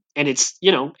 And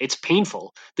it's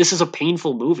painful. This is a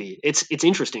painful movie. It's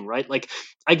interesting, right? Like,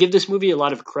 I give this movie a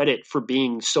lot of credit for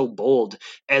being so bold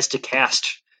as to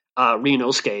cast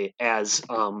Ryunosuke as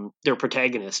their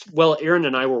protagonist. Well, Aaron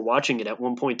and I were watching it at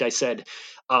one point. I said,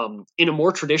 in a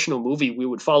more traditional movie, we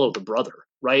would follow the brother,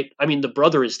 right? I mean, the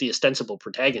brother is the ostensible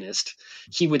protagonist.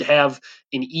 He would have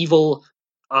an evil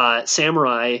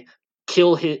samurai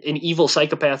an evil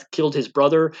psychopath killed his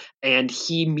brother, and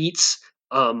he meets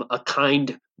a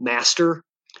kind master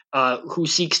who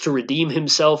seeks to redeem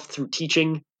himself through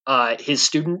teaching his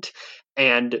student.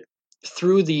 And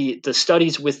through the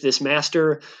studies with this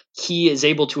master, he is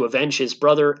able to avenge his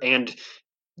brother. And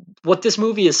what this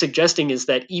movie is suggesting is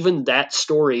that even that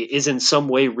story is in some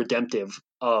way redemptive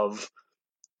of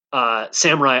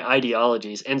samurai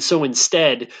ideologies. And so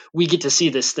instead, we get to see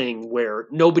this thing where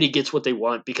nobody gets what they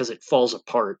want because it falls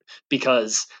apart,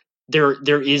 because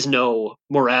there is no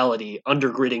morality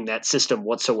undergirding that system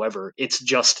whatsoever. It's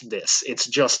just this. It's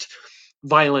just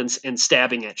violence and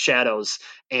stabbing at shadows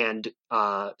and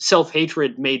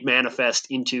self-hatred made manifest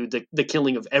into the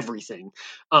killing of everything.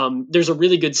 There's a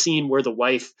really good scene where the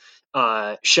wife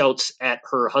shouts at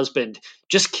her husband,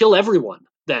 "Just kill everyone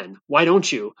then. Why don't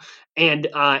you?" And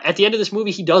at the end of this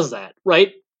movie, he does that,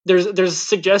 right? There's a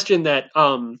suggestion that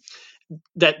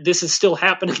that this is still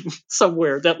happening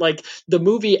somewhere, that like the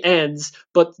movie ends,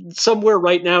 but somewhere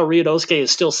right now, Ryunosuke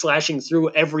is still slashing through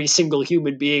every single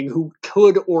human being who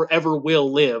could or ever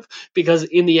will live, because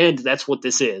in the end, that's what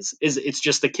this is it's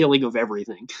just the killing of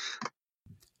everything.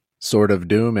 Sword of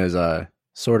Doom is a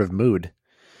Sword of Mood.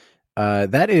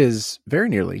 That is very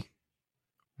nearly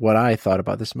what I thought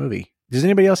about this movie. Does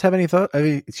anybody else have any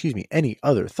any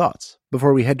other thoughts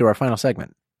before we head to our final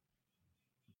segment?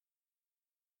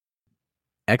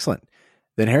 Excellent.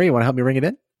 Then Harry, you want to help me ring it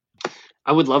in?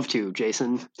 I would love to,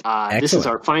 Jason. This is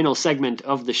our final segment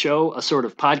of the show, a sort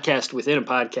of podcast within a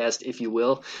podcast, if you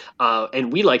will.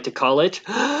 And we like to call it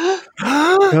Cody's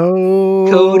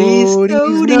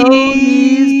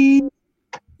Noties.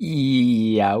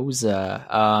 Yowza.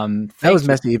 That was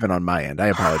messy even on my end. I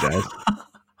apologize.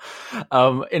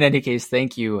 In any case,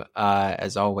 thank you,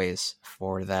 as always,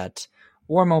 for that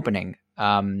warm opening.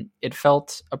 It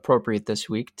felt appropriate this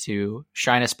week to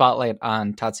shine a spotlight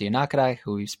on Tatsuya Nakadai,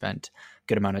 who we've spent a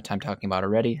good amount of time talking about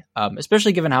already,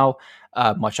 especially given how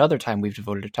much other time we've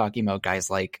devoted to talking about guys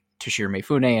like Toshiro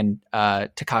Mifune and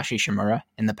Takashi Shimura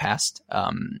in the past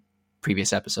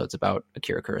previous episodes about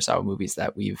Akira Kurosawa movies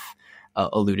that we've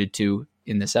alluded to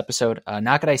in this episode.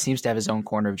 Nakadai seems to have his own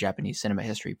corner of Japanese cinema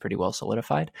history pretty well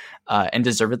solidified, and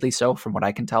deservedly so from what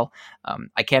I can tell.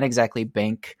 I can't exactly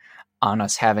bank on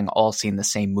us having all seen the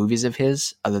same movies of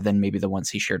his, other than maybe the ones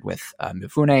he shared with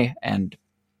Mifune and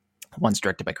ones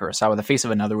directed by Kurosawa. The Face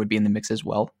of Another would be in the mix as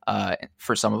well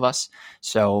for some of us.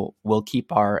 So we'll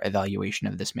keep our evaluation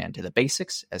of this man to the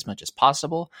basics as much as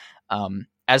possible.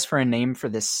 As for a name for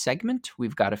this segment,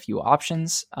 we've got a few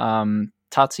options.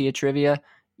 Tatsuya Trivia,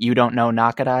 You Don't Know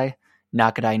Nakadai,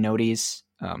 Nakadai Noties,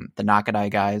 the Nakadai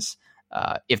guys.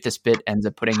 If this bit ends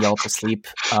up putting y'all to sleep,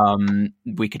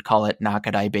 we could call it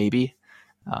Nakadai Baby.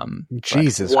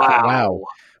 Jesus. Wow.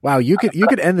 You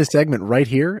could end the segment right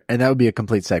here, and that would be a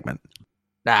complete segment.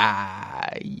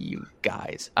 You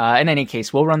guys. In any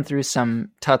case, we'll run through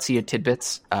some Tatsuya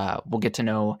tidbits. We'll get to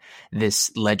know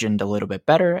this legend a little bit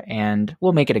better, and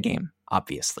we'll make it a game,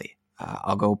 obviously.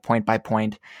 I'll go point by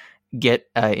point, get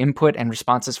input and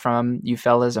responses from you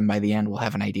fellas, and by the end we'll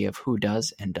have an idea of who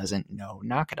does and doesn't know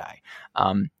Nakadai.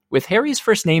 With Harry's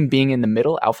first name being in the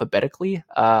middle alphabetically,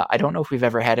 I don't know if we've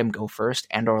ever had him go first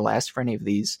and or last for any of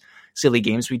these silly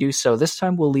games we do, so this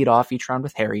time we'll lead off each round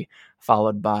with Harry,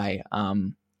 followed by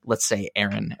let's say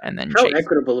Aaron, and then How Jake.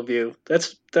 equitable of you.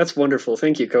 That's wonderful.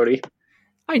 Thank you, Cody.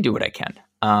 I do what I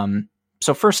can.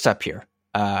 So first up here,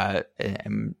 I'll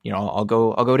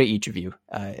go to each of you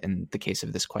in the case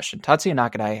of this question. Tatsuya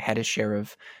Nakadai had his share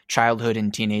of childhood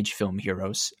and teenage film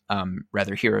heroes,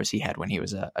 rather heroes he had when he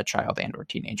was a child and or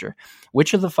teenager.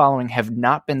 Which of the following have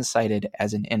not been cited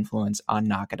as an influence on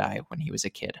Nakadai when he was a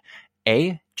kid?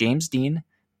 A, James Dean,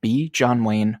 B, John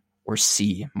Wayne, or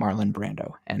C, Marlon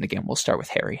Brando? And again, we'll start with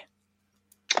Harry.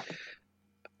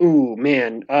 Ooh,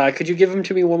 man. Could you give them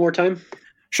to me one more time?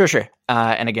 Sure.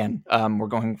 And again, we're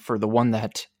going for the one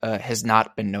that has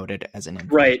not been noted as an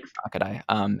influence. Right.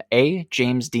 Nakadai. A,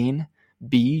 James Dean,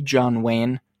 B, John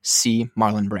Wayne, C,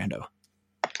 Marlon Brando.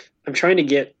 I'm trying to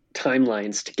get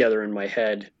timelines together in my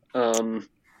head. I'm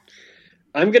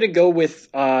going to go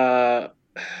with Marlon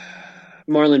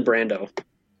Brando.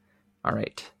 All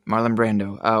right. Marlon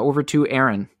Brando. Over to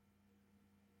Aaron.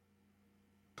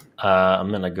 I'm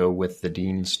going to go with the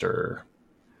Deanster.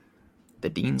 The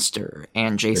Deanster.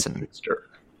 And Jason.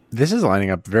 This is lining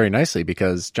up very nicely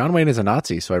because John Wayne is a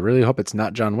Nazi, so I really hope it's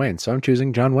not John Wayne. So I'm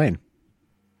choosing John Wayne.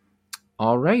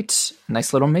 All right.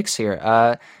 Nice little mix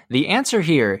here. The answer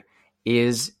here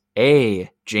is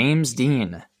A, James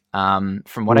Dean. From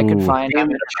what I could find, Damn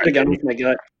it, I should have gone with my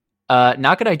gut.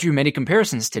 Nakadai drew many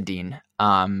comparisons to Dean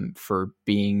for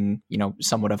being,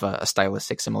 somewhat of a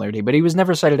stylistic similarity, but he was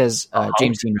never cited as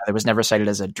James Dean. Rather, was never cited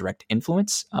as a direct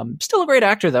influence. Still a great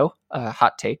actor, though.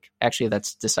 Hot take. Actually,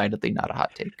 that's decidedly not a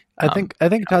hot take. I think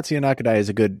Tatsuya Nakadai is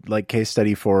a good case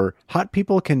study for hot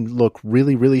people can look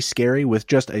really, really scary with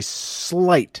just a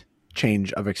slight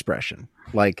change of expression.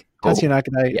 Like Tatsuya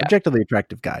Nakadai, objectively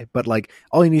attractive guy, but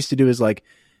all he needs to do is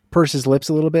purse his lips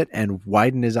a little bit and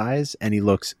widen his eyes, and he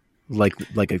looks like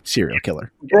a serial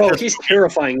killer. Bro, he's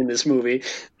terrifying in this movie.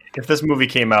 If this movie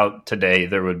came out today,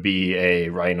 there would be a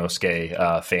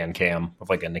Ryunosuke fan cam of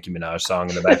a Nicki Minaj song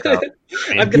in the background.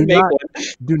 I'm going to make one.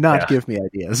 Do not give me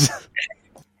ideas.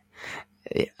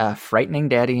 Frightening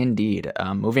daddy indeed.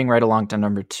 Moving right along to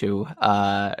number 2.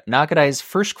 Nakadai's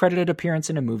first credited appearance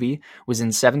in a movie was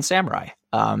in Seven Samurai.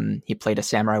 He played a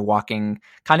samurai walking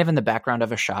kind of in the background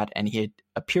of a shot, and he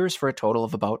appears for a total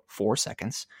of about 4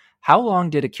 seconds. How long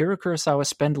did Akira Kurosawa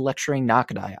spend lecturing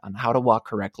Nakadai on how to walk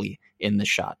correctly in the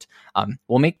shot?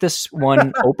 We'll make this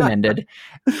one open-ended.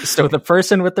 So the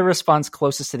person with the response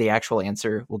closest to the actual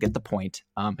answer will get the point.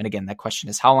 And again, that question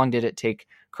is, how long did it take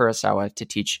Kurosawa to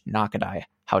teach Nakadai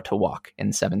how to walk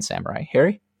in Seven Samurai?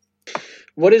 Harry?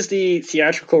 What is the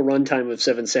theatrical runtime of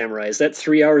Seven Samurai? Is that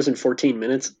 3 hours and 14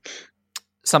 minutes?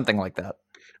 Something like that.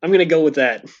 I'm going to go with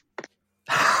that.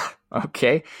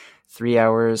 Okay. 3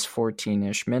 hours,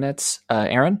 14-ish minutes.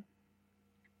 Aaron?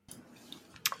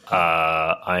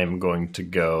 I'm going to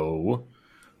go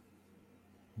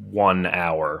 1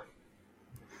 hour.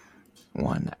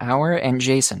 1 hour. And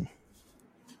Jason?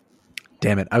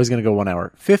 Damn it. I was going to go 1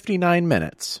 hour. 59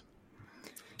 minutes.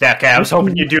 Yeah, okay, I was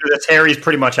hoping you'd do this. Harry's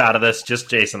pretty much out of this.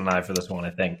 Just Jason and I for this one, I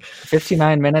think.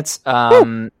 59 minutes.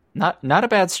 Not a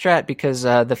bad strat, because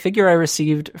the figure I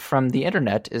received from the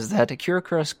internet is that Akira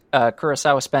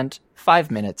Kurosawa spent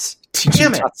 5 minutes teaching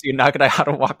Tatsuya Nagadai how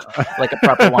to walk like a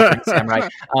proper wandering samurai.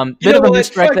 Bit of a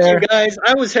misdirect there. You guys,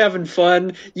 I was having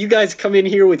fun. You guys come in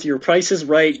here with your prices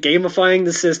right, gamifying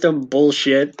the system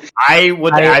bullshit. I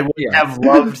would have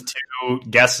loved to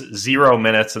guess 0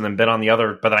 minutes and then been on the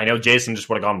other, but I know Jason just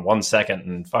would have gone 1 second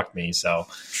and fucked me. So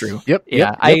true. Yep.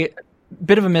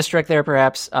 Bit of a misdirect there,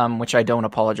 perhaps, which I don't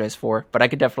apologize for, but I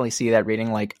could definitely see that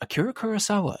reading like Akira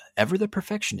Kurosawa, ever the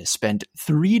perfectionist, spent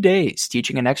 3 days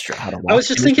teaching an extra how to walk. I was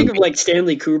just thinking of like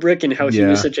Stanley Kubrick and how he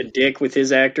was such a dick with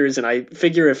his actors, and I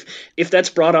figure if that's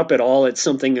brought up at all, it's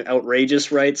something outrageous,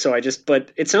 right? So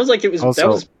but it sounds like it was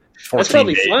also, that's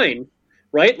probably fine,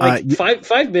 right? Like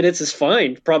 5 minutes is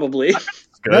fine, probably.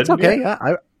 That's okay.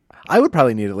 Yeah. I would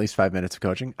probably need at least 5 minutes of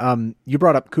coaching. You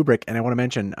brought up Kubrick, and I want to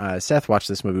mention Seth watched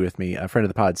this movie with me, a friend of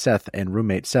the pod, Seth, and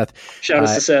roommate Seth. Shout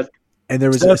out to Seth. And there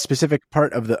was a specific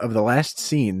part of the last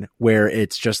scene where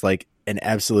it's just like an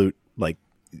absolute, like,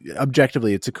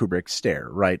 objectively, it's a Kubrick stare,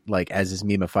 right? Like, as is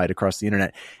memeified across the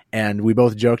internet. And we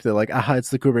both joked that, like,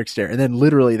 it's the Kubrick stare. And then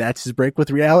literally that's his break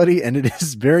with reality, and it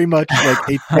is very much like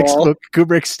a textbook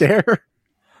Kubrick stare.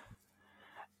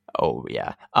 Oh,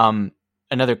 yeah.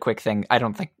 Another quick thing, I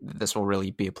don't think this will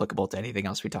really be applicable to anything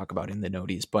else we talk about in the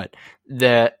noties, but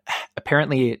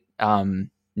apparently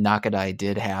Nakadai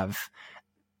did have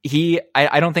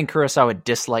I don't think Kurosawa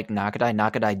disliked Nakadai.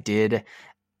 Nakadai did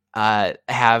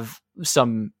have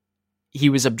some, he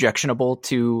was objectionable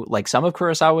to like some of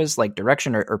Kurosawa's like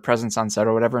direction or presence on set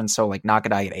or whatever, and so like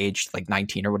Nakadai at age like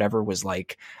 19 or whatever was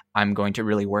like, I'm going to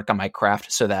really work on my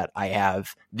craft so that I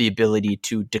have the ability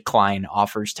to decline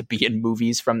offers to be in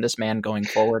movies from this man going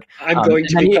forward. I'm going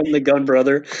to become the Gun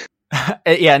Brother.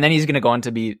 Yeah, and then he's going to go on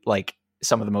to be like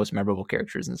some of the most memorable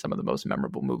characters in some of the most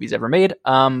memorable movies ever made.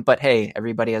 But hey,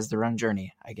 everybody has their own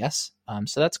journey, I guess.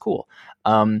 So that's cool.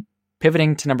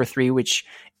 Pivoting to number 3, which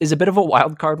is a bit of a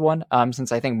wild card one,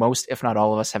 since I think most, if not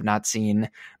all of us, have not seen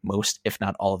most, if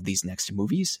not all of these next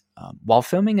movies. While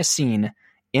filming a scene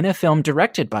in a film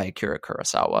directed by Akira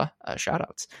Kurosawa,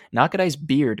 shoutouts, Nakadai's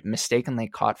beard mistakenly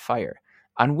caught fire.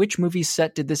 On which movie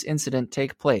set did this incident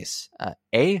take place?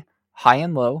 A, High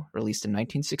and Low, released in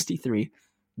 1963,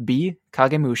 B,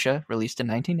 Kagemusha, released in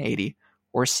 1980,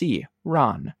 or C,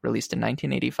 Ron, released in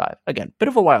 1985. Again, bit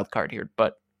of a wild card here,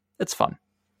 but it's fun.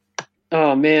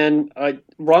 Oh man,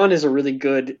 Ron is a really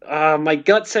good. My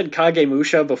gut said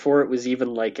Kagemusha before it was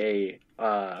even like an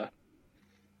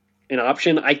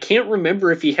option. I can't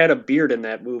remember if he had a beard in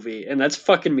that movie, and that's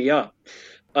fucking me up.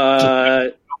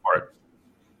 I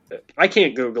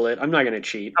can't Google it. I'm not going to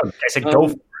cheat. I said go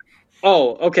for it.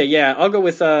 Oh, okay, yeah. I'll go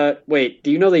with. Wait,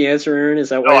 do you know the answer, Aaron? Is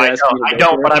that why I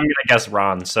don't, but I'm going to guess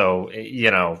Ron. So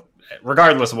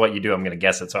regardless of what you do, I'm going to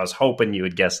guess it. So I was hoping you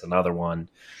would guess another one.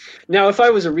 Now, if I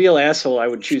was a real asshole, I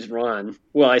would choose Ron.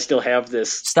 Well, I still have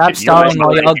this. Stop stalling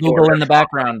while y'all Google in the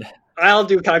background. I'll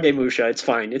do Kagemusha. It's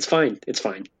fine. It's fine. It's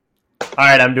fine. All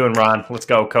right, I'm doing Ron. Let's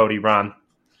go, Cody. Ron.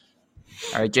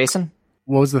 All right, Jason.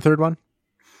 What was the third one?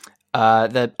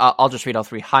 I'll just read all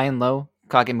 3. High and Low,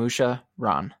 Kagemusha,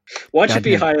 Ron. Watch it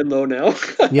be High and Low now.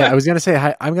 Yeah, I was going to say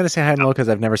high. I'm going to say High and Low because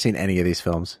I've never seen any of these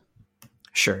films.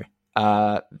 Sure.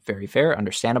 Very fair.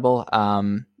 Understandable.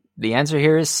 The answer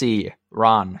here is C,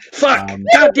 Ron. Fuck!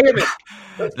 God damn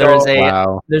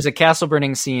it! There's a castle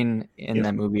burning scene in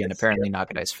that movie, and apparently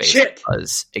Nakadai's face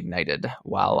was ignited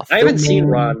while I haven't seen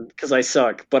Ron because I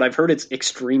suck, but I've heard it's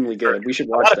extremely good. We should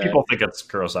watch that. A lot of people think it's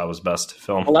Kurosawa's best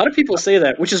film. A lot of people say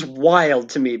that, which is wild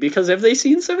to me, because have they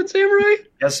seen Seven Samurai?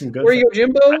 Yes, some good. Or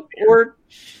Yojimbo? Or...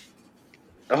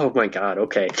 Oh my god,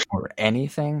 okay. Or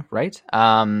anything, right?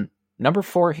 Number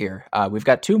 4 here. We've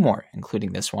got 2 more,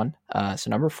 including this one. So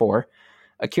number 4,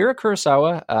 Akira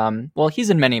Kurosawa. Well,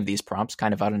 he's in many of these prompts,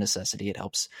 kind of out of necessity. It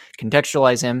helps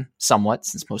contextualize him somewhat,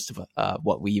 since most of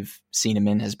what we've seen him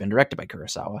in has been directed by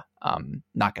Kurosawa.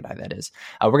 Nakadai, that is.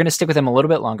 We're going to stick with him a little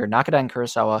bit longer. Nakadai and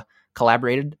Kurosawa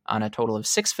collaborated on a total of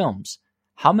 6 films.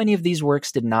 How many of these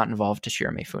works did not involve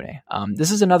Toshiro Mifune? This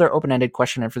is another open-ended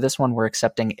question, and for this one, we're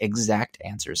accepting exact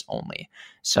answers only.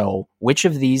 So which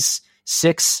of these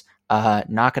 6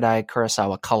 Nakadai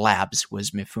Kurosawa collabs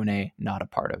was Mifune not a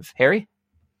part of? Harry?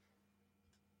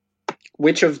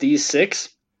 Which of these 6?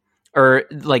 Or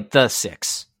like the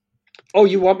 6? Oh,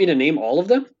 you want me to name all of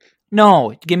them?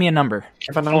 No, give me a number.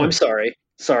 Oh, I'm sorry.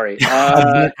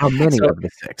 How many of the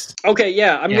 6? Okay,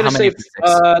 yeah, I'm going to how many say, of the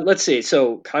 6? let's see.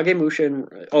 So,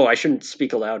 Kagemusha, I shouldn't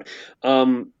speak aloud.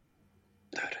 4.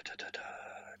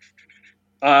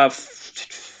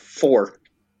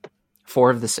 4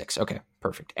 of the 6. Okay,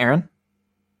 perfect. Aaron?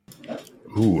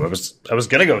 Ooh, I was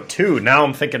gonna go 2. Now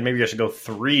I'm thinking maybe I should go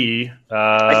 3.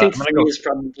 I think 3 is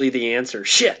probably the answer.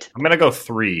 Shit. I'm gonna go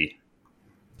 3.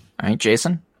 All right,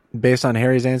 Jason? Based on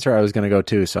Harry's answer, I was going to go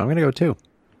 2, so I'm going to go 2.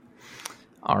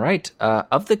 All right.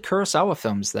 Of the Kurosawa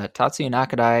films that Tatsuya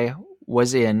Nakadai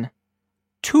was in,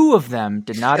 2 of them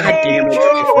did not have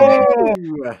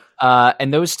Mifune.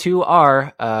 And those 2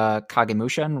 are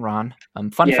Kagemusha and Ran.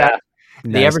 Fun fact,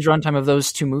 the average runtime of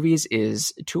those 2 movies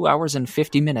is 2 hours and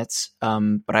 50 minutes,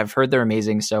 but I've heard they're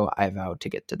amazing, so I vowed to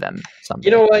get to them someday.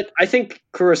 You know what? I think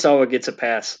Kurosawa gets a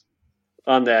pass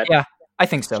on that. Yeah, I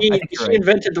think so. He Right.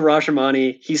 invented the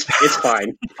Rashomani. It's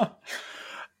fine.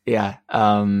 Yeah,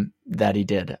 that he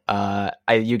did.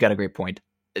 You got a great point.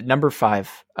 Number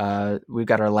 5, we've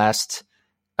got our last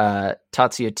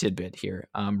Tatsuya tidbit here.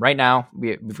 Right now,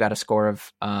 we've got a score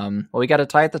of we got a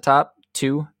tie at the top,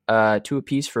 2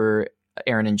 apiece for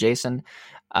Aaron and Jason.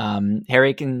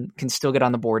 Harry can still get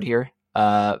on the board here,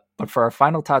 but for our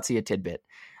final Tatsuya tidbit,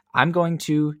 I'm going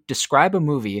to describe a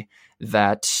movie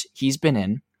that he's been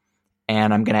in,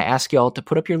 and I'm going to ask you all to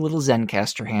put up your little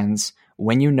Zencastr hands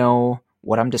when you know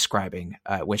what I'm describing,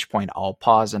 at which point I'll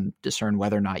pause and discern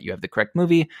whether or not you have the correct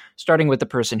movie, starting with the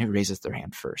person who raises their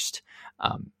hand first.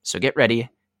 So get ready,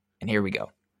 and here we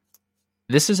go.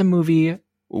 This is a movie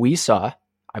we saw.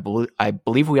 I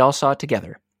believe we all saw it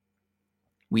together.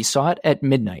 We saw it at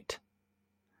midnight.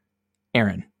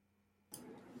 Aaron.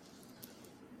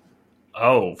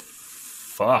 Oh,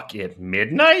 fuck. At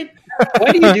midnight?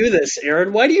 Why do you do this,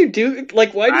 Aaron? Why do you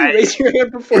raise your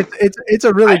hand before? It's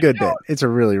a really good bit. It's a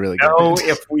really, really good bit.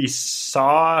 If we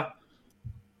saw...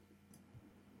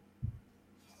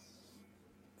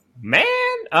 Man,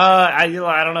 I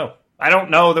don't know. I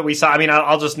don't know that we saw. I mean,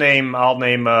 I'll name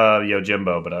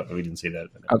Yojimbo, but we didn't see that.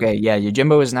 Okay, yeah,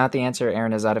 Yojimbo is not the answer.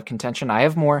 Aaron is out of contention. I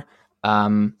have more,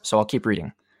 so I'll keep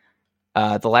reading.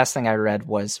 The last thing I read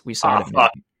was we saw it at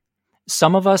midnight.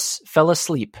 Some of us fell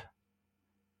asleep.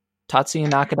 Tatsuya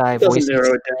Nakadai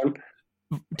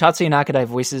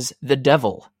voices the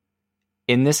devil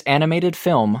in this animated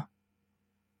film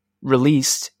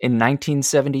released in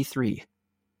 1973.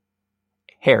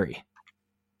 Harry.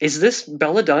 Is this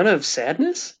Belladonna of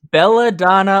Sadness?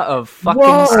 Belladonna of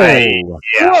fucking Sadness.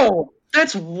 Yeah. Whoa,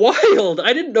 that's wild.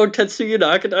 I didn't know Tetsuya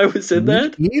Nakadai was in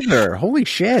that. Either. Holy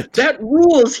shit. That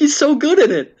rules. He's so good at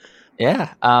it.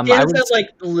 Yeah. He has that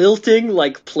lilting,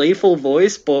 playful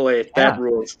voice. Boy, that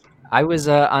rules. I was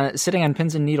sitting on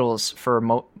pins and needles for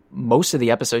most of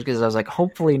the episodes because I was like,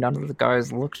 hopefully none of the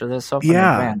guys looked this up in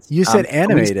advance. You said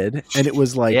animated, and it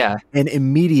was an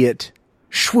immediate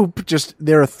swoop. Just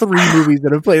there are 3 movies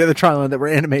that have played at the Trial that were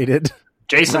animated.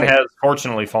 Jason has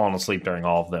fortunately fallen asleep during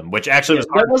all of them, which actually was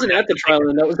hard. That wasn't at the Trial,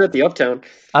 that was at the Uptown.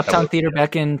 Uptown Theater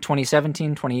back in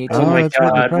 2017, 2018. Oh my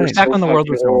God. We're back when the world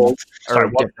was normal. Sorry,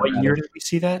 what year did we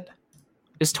see that?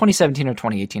 It's 2017 or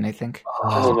 2018, I think.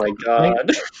 Oh my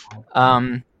God.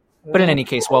 But in any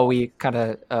case, while we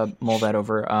kind of mull that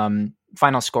over,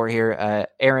 final score here,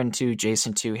 Aaron 2,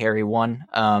 Jason 2, Harry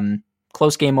 1.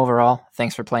 Close game overall.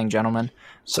 Thanks for playing, gentlemen.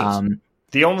 So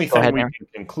the only thing we can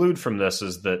conclude from this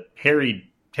is that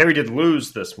Harry did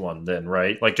lose this one then,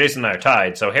 right? Like Jason and I are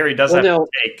tied, so Harry does have to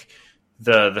take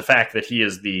the fact that he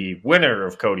is the winner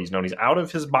of Cody's Known. He's out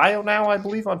of his bio now, I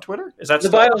believe, on Twitter. Is that the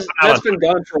bio? That's been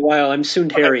gone for a while. I'm soon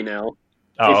Harry now.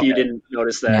 You didn't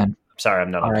notice that. Man. Sorry,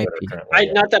 I'm not on Twitter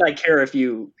currently. Not that I care if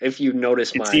you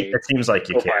notice my. It seems like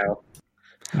you profile.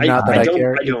 care. I don't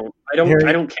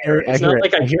care. It's not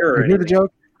like I care. I hear the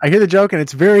joke. I hear the joke, and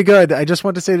it's very good. I just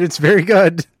want to say that it's very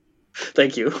good.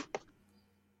 Thank you.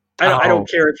 I don't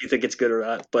care if you think it's good or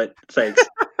not, but thanks.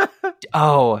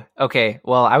 Oh, okay.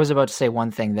 Well, I was about to say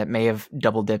one thing that may have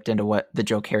double dipped into what the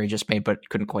joke Harry just made, but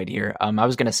couldn't quite hear. I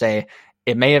was going to say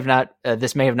it may have not.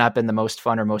 This may have not been the most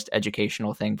fun or most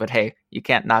educational thing, but hey, you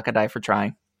can't knock a die for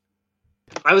trying.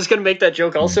 I was going to make that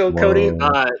joke also, Cody.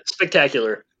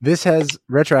 Spectacular. This has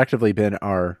retroactively been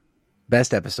our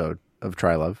best episode of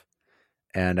Try Love.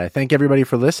 And I thank everybody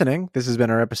for listening. This has been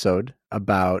our episode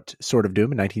about Sword of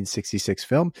Doom, a 1966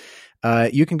 film.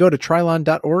 You can go to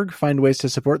Trilon.org, find ways to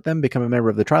support them, become a member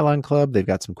of the Trilon Club. They've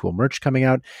got some cool merch coming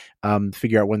out.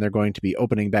 Figure out when they're going to be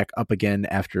opening back up again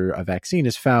after a vaccine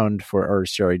is found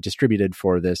distributed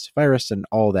for this virus and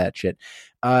all that shit.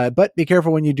 But be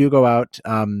careful when you do go out,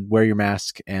 wear your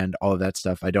mask and all of that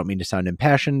stuff. I don't mean to sound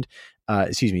disimpassioned.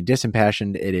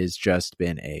 It has just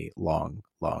been a long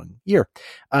year.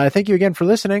 Thank you again for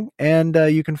listening. And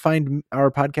you can find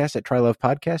our podcast at Trilove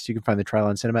Podcast. You can find the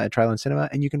Trilon Cinema at Trilon Cinema.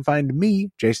 And you can find me,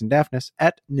 Jason Daphnis,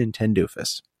 at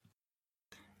Nintendoofus.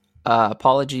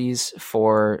 Apologies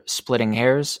for splitting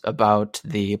hairs about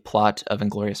the plot of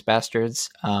Inglourious Bastards.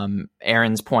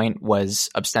 Aaron's point was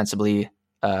ostensibly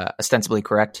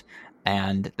correct,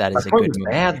 and that is my point was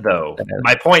bad, though.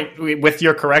 My point, with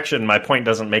your correction, my point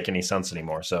doesn't make any sense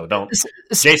anymore. So don't,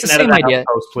 Jason, edit that out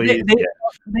post, please.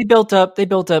 They built up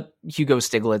Hugo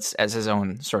Stiglitz as his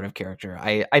own sort of character.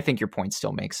 I think your point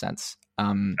still makes sense.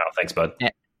 Oh, thanks, bud.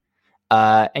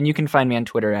 And you can find me on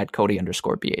Twitter at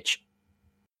Cody_BH.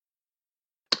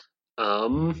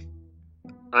 I'm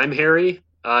Harry.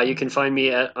 You can find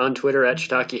me on Twitter at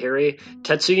Shiitake Harry.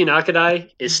 Tetsuya Nakadai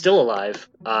is still alive.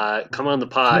 Come on the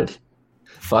pod.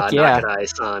 Fuck yeah.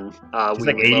 Nakadai-san. He's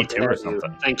like 82 or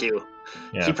something. Thank you.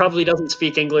 Yeah. He probably doesn't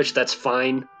speak English. That's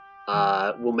fine.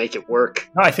 We'll make it work.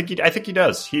 No, I think he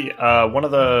does. He one of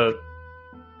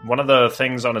the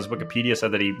things on his Wikipedia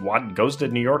said that he goes to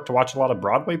New York to watch a lot of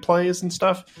Broadway plays and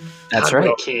stuff. That's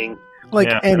right. King. Like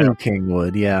any king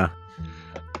would, yeah.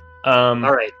 All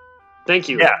right. Thank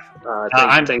you. Yeah.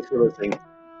 Thanks for listening.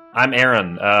 I'm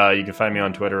Aaron. You can find me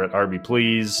on Twitter at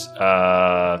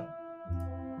RBPlease.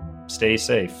 Stay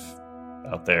safe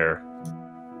out there.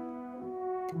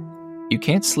 You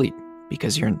can't sleep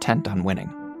because you're intent on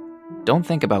winning. Don't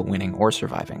think about winning or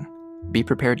surviving. Be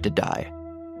prepared to die.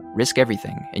 Risk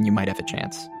everything and you might have a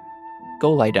chance.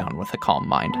 Go lie down with a calm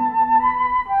mind.